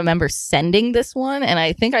even remember sending this one, and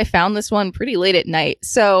I think I found this one pretty late at night.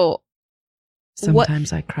 So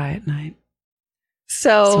sometimes I cry at night.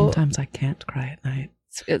 So sometimes I can't cry at night.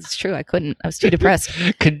 It's true. I couldn't. I was too depressed.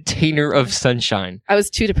 Container of sunshine. I was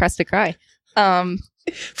too depressed to cry.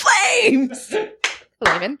 Flames!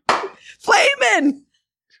 Flamin'!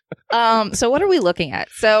 So what are we looking at?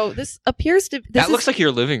 So this appears to... That looks like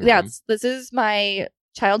your living room. Yeah, this is my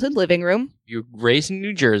childhood living room. You're raised in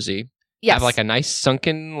New Jersey. Yes. Have like a nice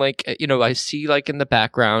sunken, like, I see like in the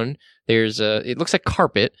background, it looks like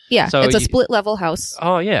carpet. Yeah, so it's a split level house.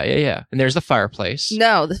 Oh, yeah. And there's the fireplace.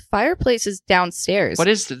 No, the fireplace is downstairs. What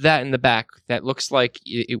is that in the back that looks like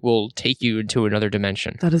it will take you into another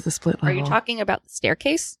dimension? That is the split level. Are you talking about the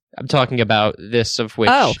staircase? I'm talking about this, of which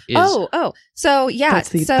is... So, yeah. That's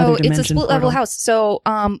the So other it's a dimension split level portal. house. So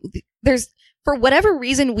there's... For whatever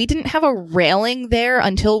reason, we didn't have a railing there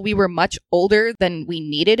until we were much older than we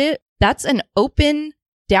needed it. That's an open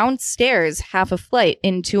downstairs half a flight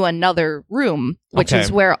into another room, which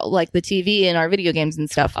is where like the TV and our video games and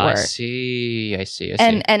stuff were. I see.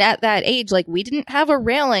 And at that age, like we didn't have a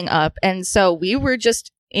railing up, and so we were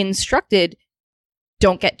just instructed,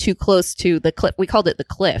 don't get too close to the cliff. We called it the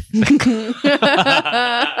cliff.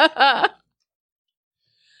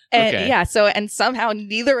 And yeah, so and somehow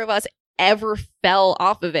neither of us ever fell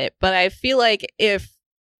off of it. But I feel like if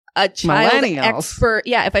a child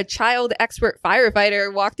expert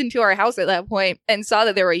firefighter walked into our house at that point and saw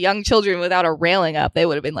that there were young children without a railing up, they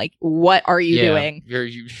would have been like, "What are you doing?"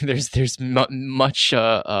 There's much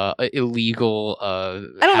illegal. I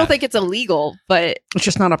don't think it's illegal, but it's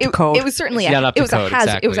just not up to code. It was certainly a hazard.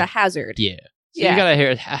 It was a hazard. Yeah. So you got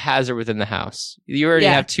a hazard within the house. You already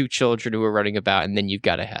have two children who are running about, and then you've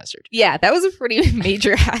got a hazard. Yeah, that was a pretty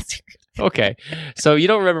major hazard. Okay. So you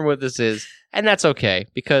don't remember what this is, and that's okay,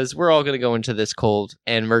 because we're all going to go into this cold,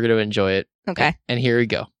 and we're going to enjoy it. Okay. And here we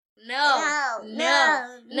go.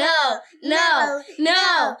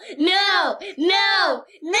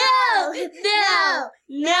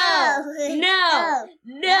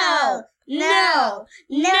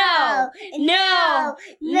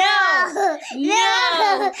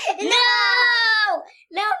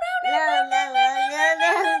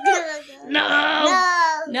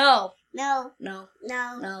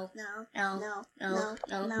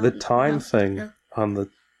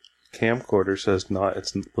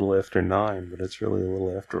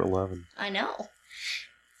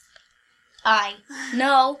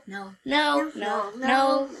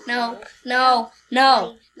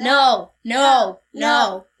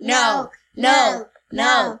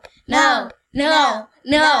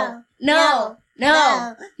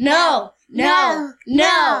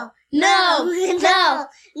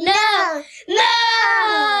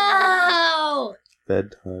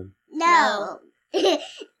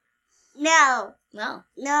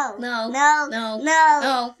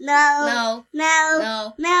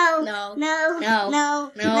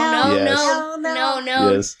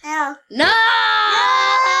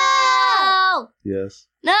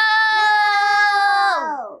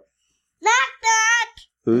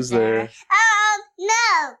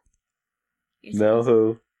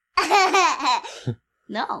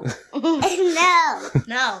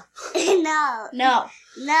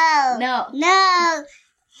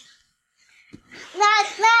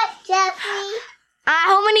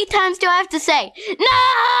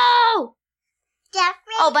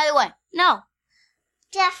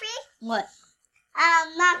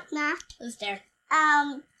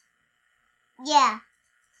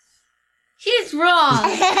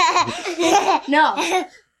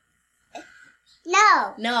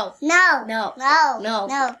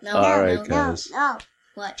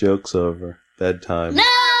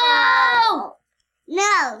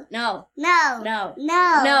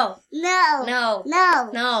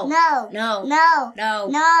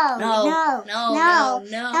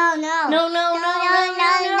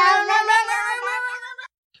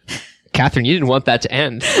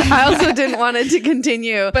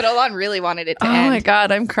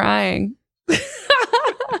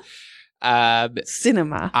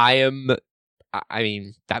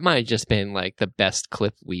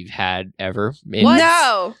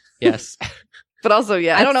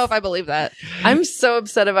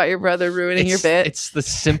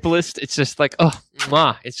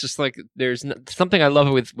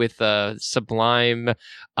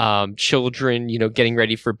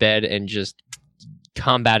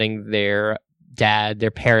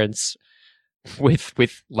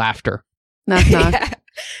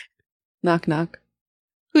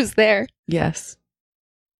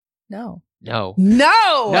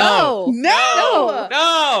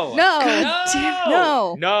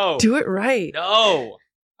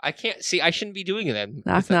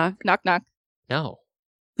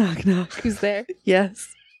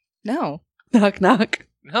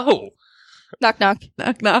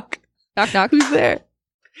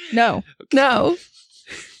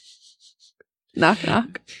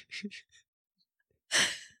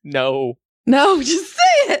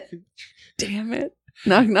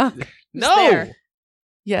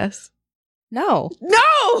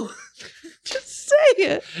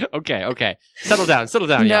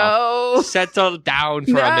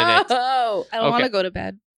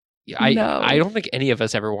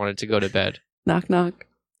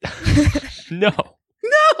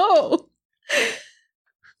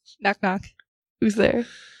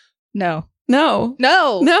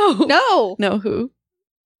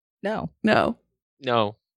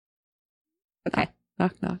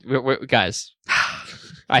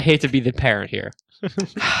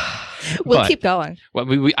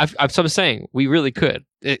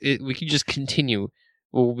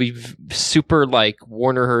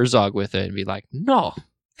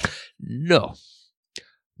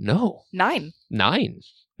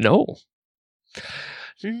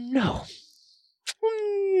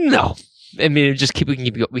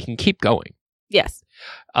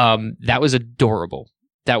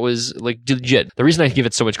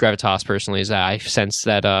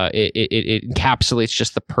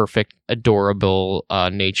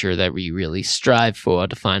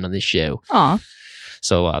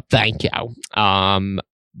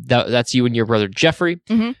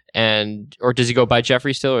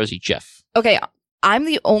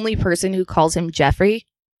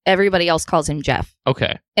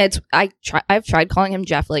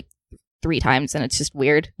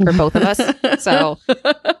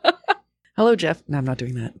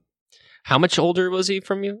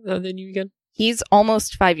 He's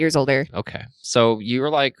almost 5 years older. Okay. So you were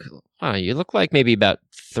like, wow, you look like maybe about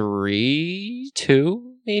 3,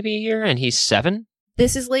 2 maybe a year, and he's 7?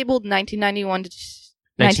 This is labeled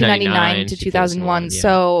 1999 to 2001. Yeah.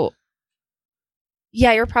 So,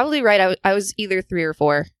 yeah, you're probably right. I was either 3 or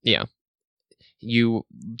 4. Yeah. You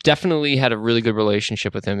definitely had a really good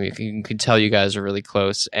relationship with him. You can tell you guys are really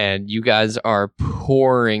close, and you guys are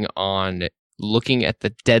pouring on, looking at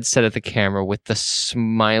the dead set of the camera with the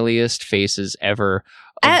smiliest faces ever.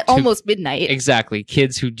 At almost midnight. Exactly.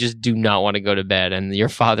 Kids who just do not want to go to bed, and your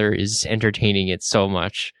father is entertaining it so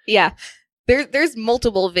much. Yeah. There's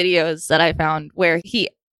multiple videos that I found where he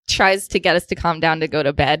tries to get us to calm down to go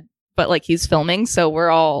to bed, but like he's filming, so we're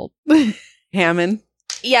all Hammond.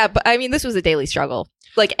 Yeah, but I mean, this was a daily struggle.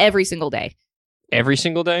 Like every single day. Every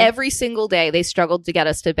single day? Every single day they struggled to get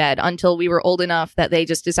us to bed until we were old enough that they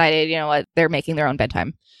just decided, you know what, they're making their own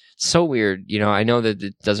bedtime. So weird. You know, I know that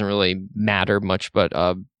it doesn't really matter much, but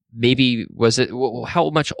maybe was it, how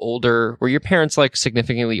much older? Were your parents like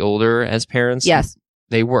significantly older as parents? Yes.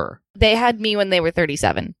 They were. They had me when they were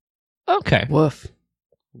 37. Okay. Woof.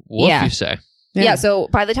 What Yeah. you say? Yeah, so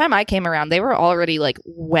by the time I came around, they were already like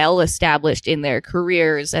well established in their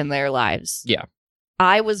careers and their lives. Yeah.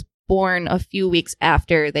 I was born a few weeks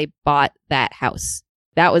after they bought that house.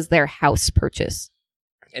 That was their house purchase.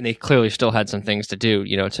 And they clearly still had some things to do,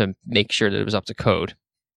 you know, to make sure that it was up to code.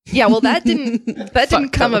 Yeah, well, that didn't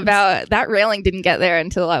come codes. about. That railing didn't get there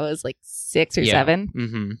until I was like 6 or 7.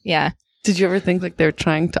 Mm-hmm. Yeah. Did you ever think like they're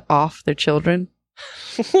trying to off their children?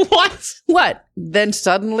 What? What? Then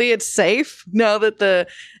suddenly it's safe now that the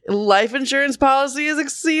life insurance policy is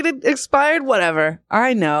expired? Whatever.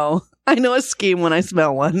 I know a scheme when I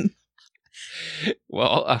smell one.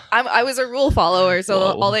 Well, I was a rule follower, so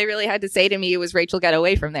Whoa. all they really had to say to me was, Rachel, get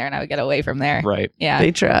away from there, and I would get away from there. right. Yeah.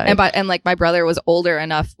 They try. And like my brother was older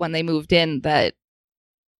enough when they moved in that,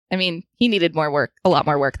 I mean, he needed more work, a lot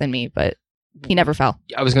more work than me, but he never fell.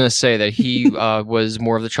 I was going to say that he was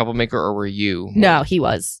more of the troublemaker, or were you? No, he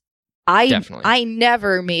was. Definitely. I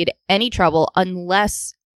never made any trouble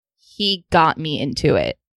unless he got me into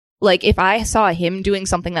it. Like if I saw him doing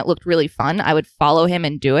something that looked really fun, I would follow him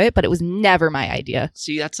and do it, but it was never my idea.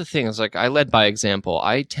 See, that's the thing. It's like I led by example.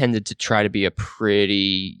 I tended to try to be a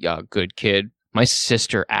pretty good kid. My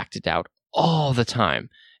sister acted out all the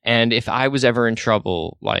time. And if I was ever in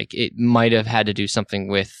trouble, like it might have had to do something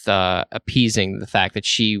with appeasing the fact that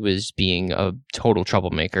she was being a total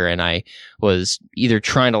troublemaker, and I was either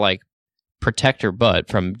trying to like protect her butt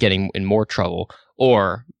from getting in more trouble,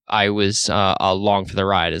 or I was along for the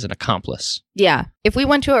ride as an accomplice. Yeah. If we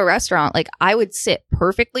went to a restaurant, like I would sit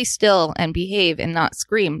perfectly still and behave and not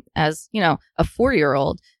scream as, you know, a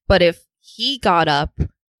 4-year-old. But if he got up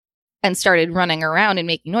and started running around and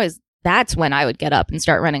making noise, that's when I would get up and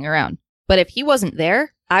start running around. But if he wasn't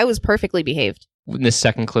there, I was perfectly behaved. In this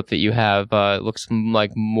second clip that you have, it looks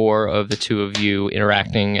like more of the two of you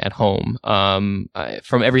interacting at home.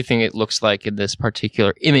 From everything it looks like in this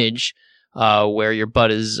particular image, where your butt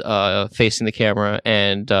is facing the camera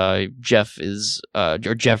and Jeffrey is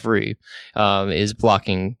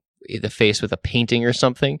blocking the face with a painting or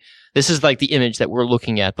something. This is like the image that we're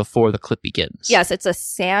looking at before the clip begins. Yes, it's a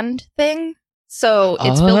sand thing. So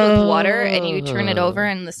it's filled with water and you turn it over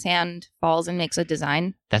and the sand falls and makes a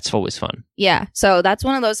design. That's always fun. Yeah. So that's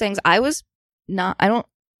one of those things. There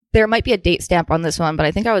might be a date stamp on this one, but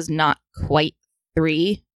I think I was not quite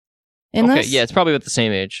 3 in this. Yeah, it's probably about the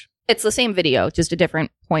same age. It's the same video, just a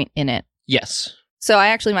different point in it. Yes. So I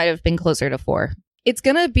actually might have been closer to 4. It's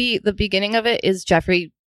going to be, the beginning of it is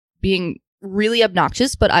Jeffrey being really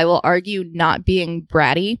obnoxious, but I will argue not being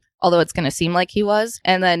bratty, although it's going to seem like he was.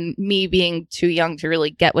 And then me being too young to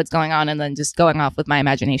really get what's going on and then just going off with my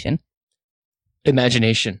imagination.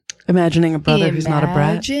 Imagination. Imagining a brother who's not a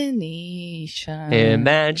brat. Imagination.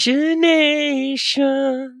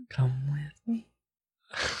 Imagination. Come with me.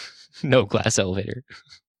 No glass elevator.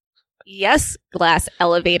 Yes, glass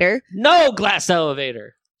elevator. No glass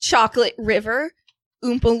elevator. Chocolate river.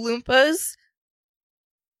 Oompa Loompas.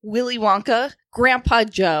 Willy Wonka. Grandpa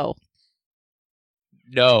Joe.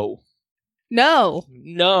 No. No.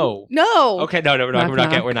 No. No. Okay, no, we're not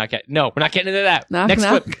getting into that. Knock, Next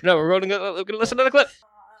knock. clip. No, we're going to listen to the clip.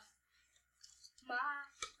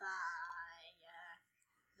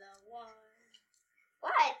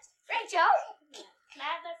 What? Rachel? Can I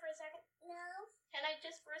have that for a second? No. Can I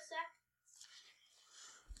just for a sec?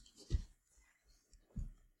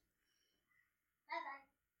 Bye-bye.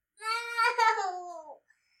 No!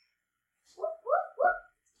 Whoop, whoop, whoop.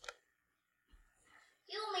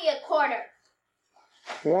 You owe me a quarter.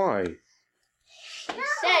 Why? You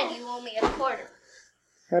said you owe me a quarter.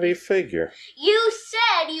 How do you figure? You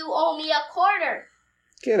said you owe me a quarter.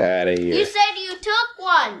 Get out of here. You said you took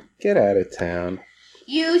one. Get out of town.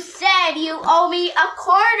 You said you owe me a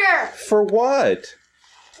quarter. For what?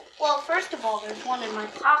 Well, first of all, there's one in my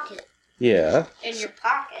pocket. Yeah. In your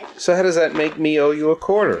pocket. So how does that make me owe you a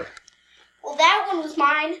quarter? Well, that one was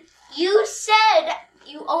mine. You said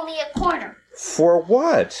you owe me a quarter. For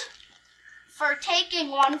what? For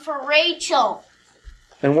taking one for Rachel.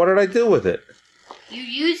 And what did I do with it? You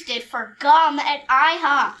used it for gum at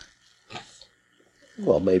IHOP.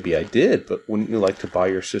 Well, maybe I did, but wouldn't you like to buy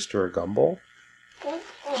your sister a gumball?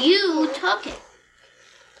 You took it.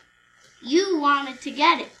 You wanted to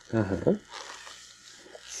get it. Uh-huh.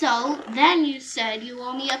 So then you said you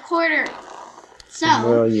owe me a quarter. So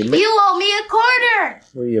Well, you owe me a quarter.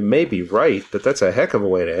 Well, you may be right, but that's a heck of a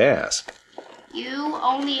way to ask. You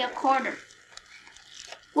owe me a quarter.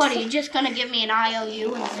 What, are you just going to give me an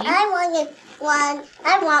IOU and leave?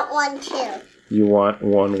 I want one too. You want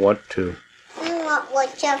one what to? I want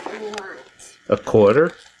what Jeffrey wants. A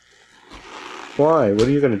quarter? Why? What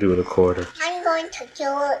are you going to do with a quarter? I'm going to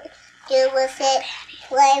do with it,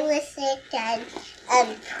 play with it,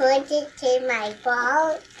 and put it in my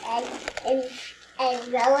ball and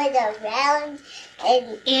roll it around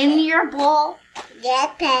and In your bowl?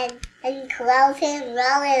 yep and close it and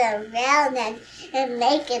roll it around and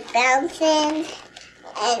make it bounce in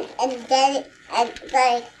and then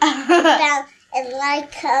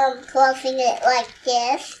closing it like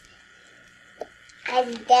this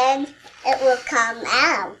and then it will come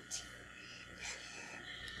out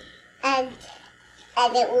and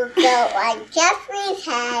it will go like Jeffrey's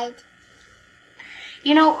head.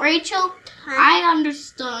 You know, Rachel, I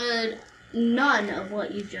understood none of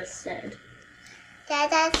what you just said.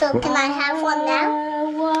 Dada, so can I have one now? I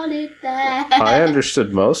wanted that. I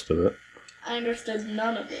understood most of it. I understood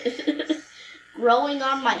none of it. Growing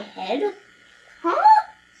on my head? Huh?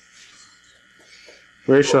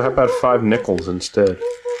 Rachel, how about 5 nickels instead?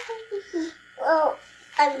 Well,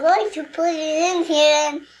 I'm going to put it in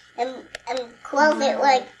here and close it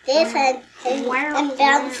like this and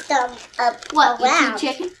bounce them up What, around. you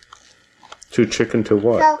two chicken? 2 chicken to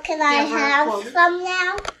what? So can I Yeah, we're have quarter. some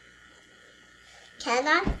now? Can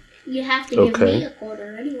I? You have to give Okay. me a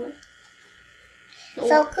quarter anyway.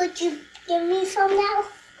 So could you give me some now?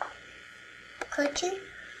 Could you?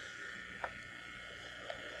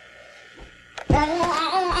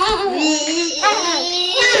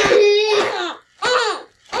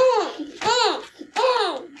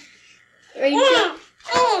 Rachel?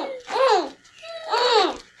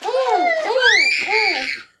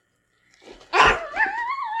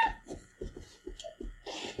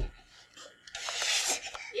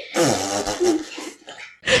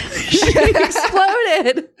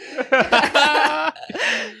 Exploded.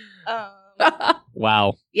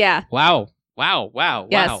 Wow. Yeah. Wow. Wow. Wow.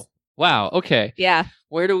 Yes. Wow. Wow. Okay. Yeah.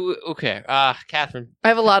 Where do we... Okay. Kathryn. I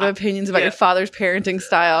have a lot of opinions about Yeah. your father's parenting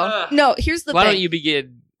style. No, here's the Why thing. don't you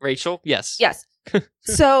begin, Rachel? Yes. Yes.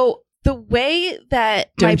 So the way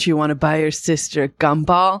that Don't you want to buy your sister a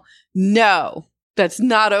gumball? No, that's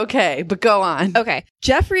not okay, but go on. Okay.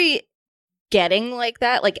 Jeffrey getting like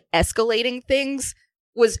that, like escalating things,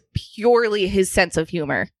 was purely his sense of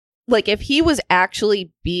humor. Like, if he was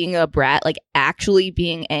actually being a brat, like actually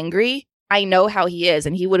being angry, I know how he is,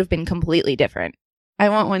 and he would have been completely different. I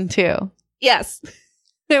want one too. Yes.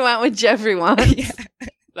 I want what Jeffrey wants. Yeah.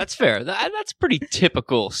 That's fair. That's pretty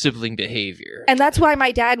typical sibling behavior. And that's why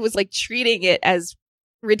my dad was like treating it as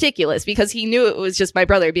ridiculous, because he knew it was just my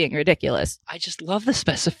brother being ridiculous. I just love the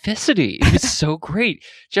specificity. It's so great.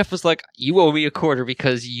 Jeff was like, "You owe me a quarter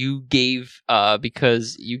because you gave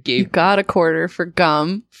You got a quarter for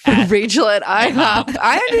gum for Rachel at IHOP.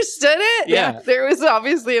 I understood it. Yeah. There was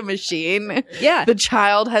obviously a machine. Yeah. The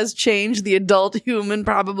child has changed. The adult human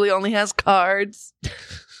probably only has cards.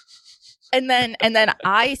 And then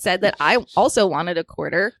I said that I also wanted a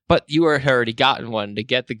quarter. But you had already gotten one to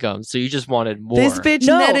get the gum, so you just wanted more. This bitch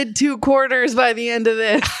No. netted 2 quarters by the end of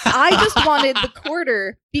this. I just wanted the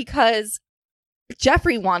quarter because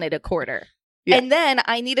Jeffrey wanted a quarter. Yeah. And then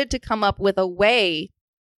I needed to come up with a way,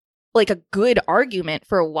 like a good argument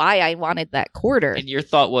for why I wanted that quarter. And your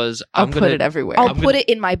thought was, I'll I'm put gonna it everywhere. I'll I'm put gonna- it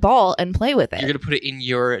in my ball and play with You're it. gonna put it in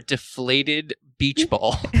your deflated beach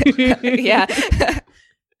ball. Yeah.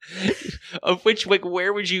 Of which, like,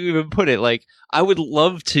 where would you even put it? Like, I would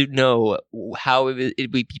love to know how it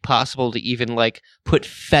would be possible to even, like, put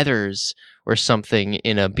feathers or something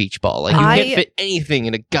in a beach ball. Like, you can't fit anything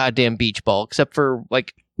in a goddamn beach ball except for,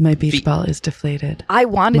 like, My beach ball is deflated, I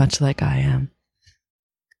wanted, much like I am,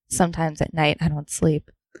 sometimes at night I don't sleep.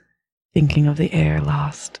 thinking of the air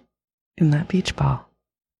lost in that beach ball.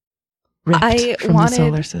 ripped from the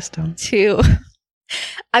solar system.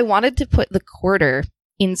 I wanted to put the quarter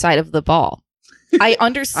inside of the ball. I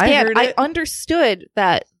understood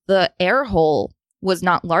that the air hole was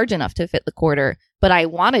not large enough to fit the quarter, but I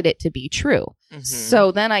wanted it to be true. Mm-hmm.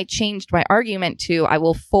 So then I changed my argument to I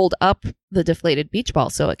will fold up the deflated beach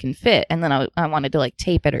ball so it can fit. And then I wanted to like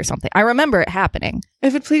tape it or something. I remember it happening.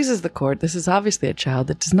 If it pleases the court, this is obviously a child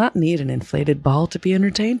that does not need an inflated ball to be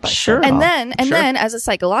entertained by. Sure. And then as a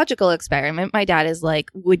psychological experiment, my dad is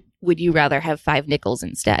like, would you rather have 5 nickels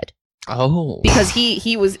instead? Oh. Because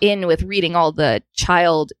he was in with reading all the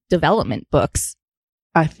child development books.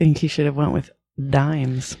 I think he should have went with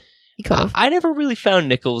dimes. He could have. I never really found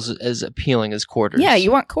nickels as appealing as quarters. Yeah,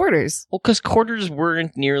 you want quarters. Well, because quarters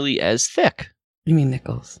weren't nearly as thick. You mean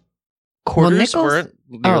nickels? Quarters nickels?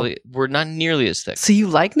 were not nearly as thick. So you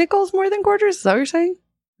like nickels more than quarters? Is that what you're saying?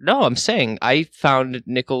 No, I'm saying I found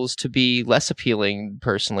nickels to be less appealing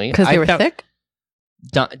personally. Because they were thick?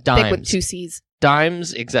 Dimes. Thick with 2 C's.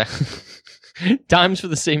 Dimes, exactly. Dimes for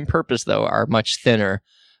the same purpose, though, are much thinner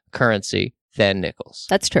currency than nickels.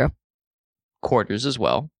 That's true. Quarters as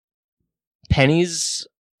well. Pennies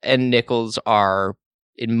and nickels are,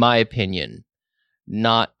 in my opinion,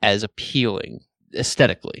 not as appealing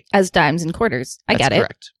aesthetically as dimes and quarters. I get it. That's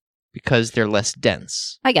correct. Because they're less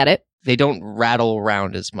dense. I get it. They don't rattle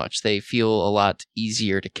around as much. They feel a lot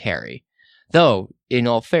easier to carry. Though, in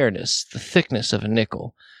all fairness, the thickness of a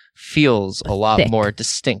nickel feels a lot more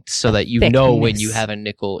distinct so that you know when you have a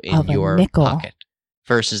nickel in your pocket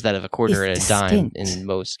versus that of a quarter and a dime in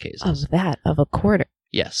most cases. Of a quarter.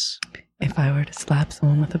 Yes. If I were to slap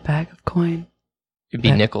someone with a bag of coin, it'd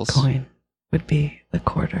be nickels. Coin would be the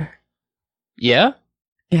quarter. Yeah?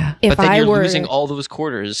 Yeah. But then you're losing all those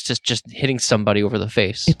quarters just hitting somebody over the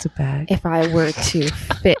face. It's a bag. If I were to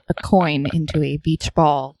fit a coin into a beach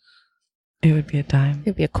ball, it would be a dime.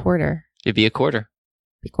 It'd be a quarter. It'd be a quarter.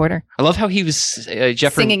 Quarter. I love how he was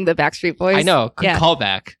Jeffrey singing the Backstreet Boys. I know. Good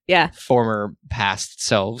callback. Yeah. Former past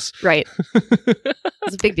selves. Right.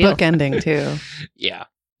 It's a big deal. Book ending too. Yeah.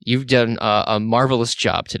 You've done a marvelous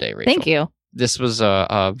job today, Rachel. Thank you. This was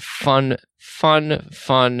a fun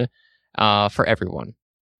for everyone.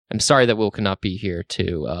 I'm sorry that Will cannot be here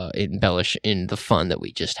to embellish in the fun that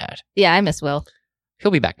we just had. Yeah, I miss Will.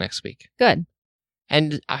 He'll be back next week. Good.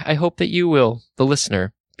 And I hope that you will, the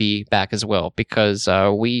listener, be back as well, because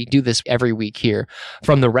we do this every week here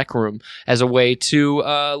from the Rec Room as a way to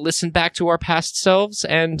listen back to our past selves.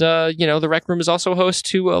 And, the Rec Room is also host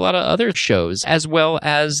to a lot of other shows, as well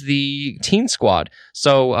as the Teen Squad.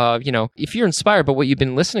 So, if you're inspired by what you've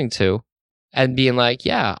been listening to and being like,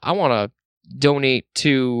 yeah, I want to donate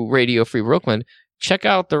to Radio Free Brooklyn, check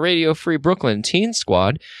out the Radio Free Brooklyn Teen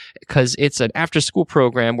Squad, because it's an after-school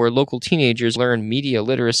program where local teenagers learn media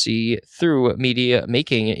literacy through media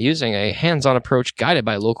making using a hands-on approach guided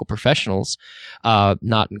by local professionals,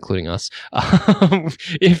 not including us.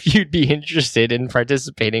 If you'd be interested in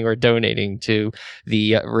participating or donating to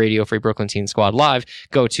the Radio Free Brooklyn Teen Squad Live,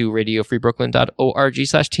 go to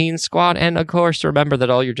radiofreebrooklyn.org/teen squad. And of course, remember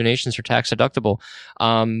that all your donations are tax deductible.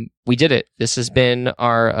 We did it. This has been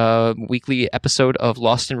our weekly episode of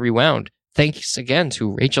Lost and Rewound. Thanks again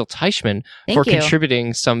to Rachel Teichman for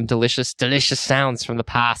contributing some delicious, delicious sounds from the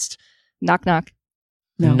past. Knock, knock.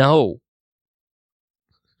 No.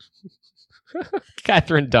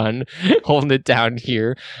 Kathryn Dunn holding it down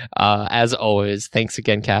here. As always, thanks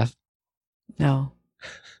again, Kath. No.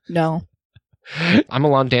 I'm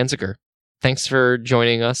Alon Danziger. Thanks for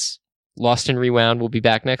joining us. Lost and Rewound will be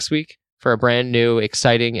back next week for a brand new,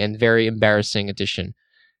 exciting, and very embarrassing edition.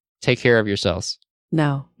 Take care of yourselves.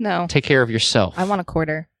 No. Take care of yourself. I want a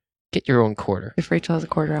quarter. Get your own quarter. If Rachel has a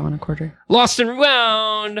quarter, I want a quarter. Lost and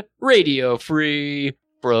Rewound, Radio Free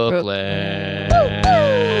Brooklyn.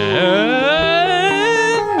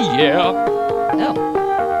 Yeah. No.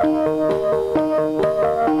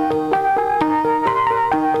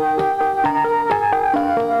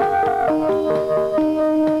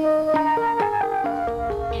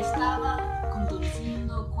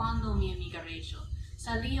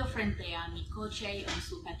 Salí frente a mi coche en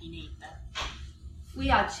su patineta. Fui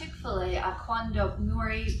a Chick-fil-A a cuando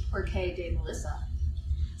morí porque de Melissa.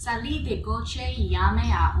 Salí de coche y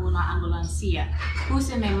llamé a una ambulancia.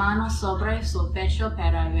 Puse mi mano sobre su pecho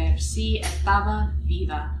para ver si estaba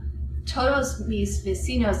viva. Todos mis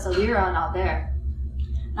vecinos salieron a ver.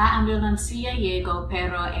 La ambulancia llegó,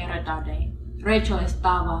 pero era tarde. Rachel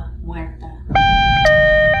estaba muerta.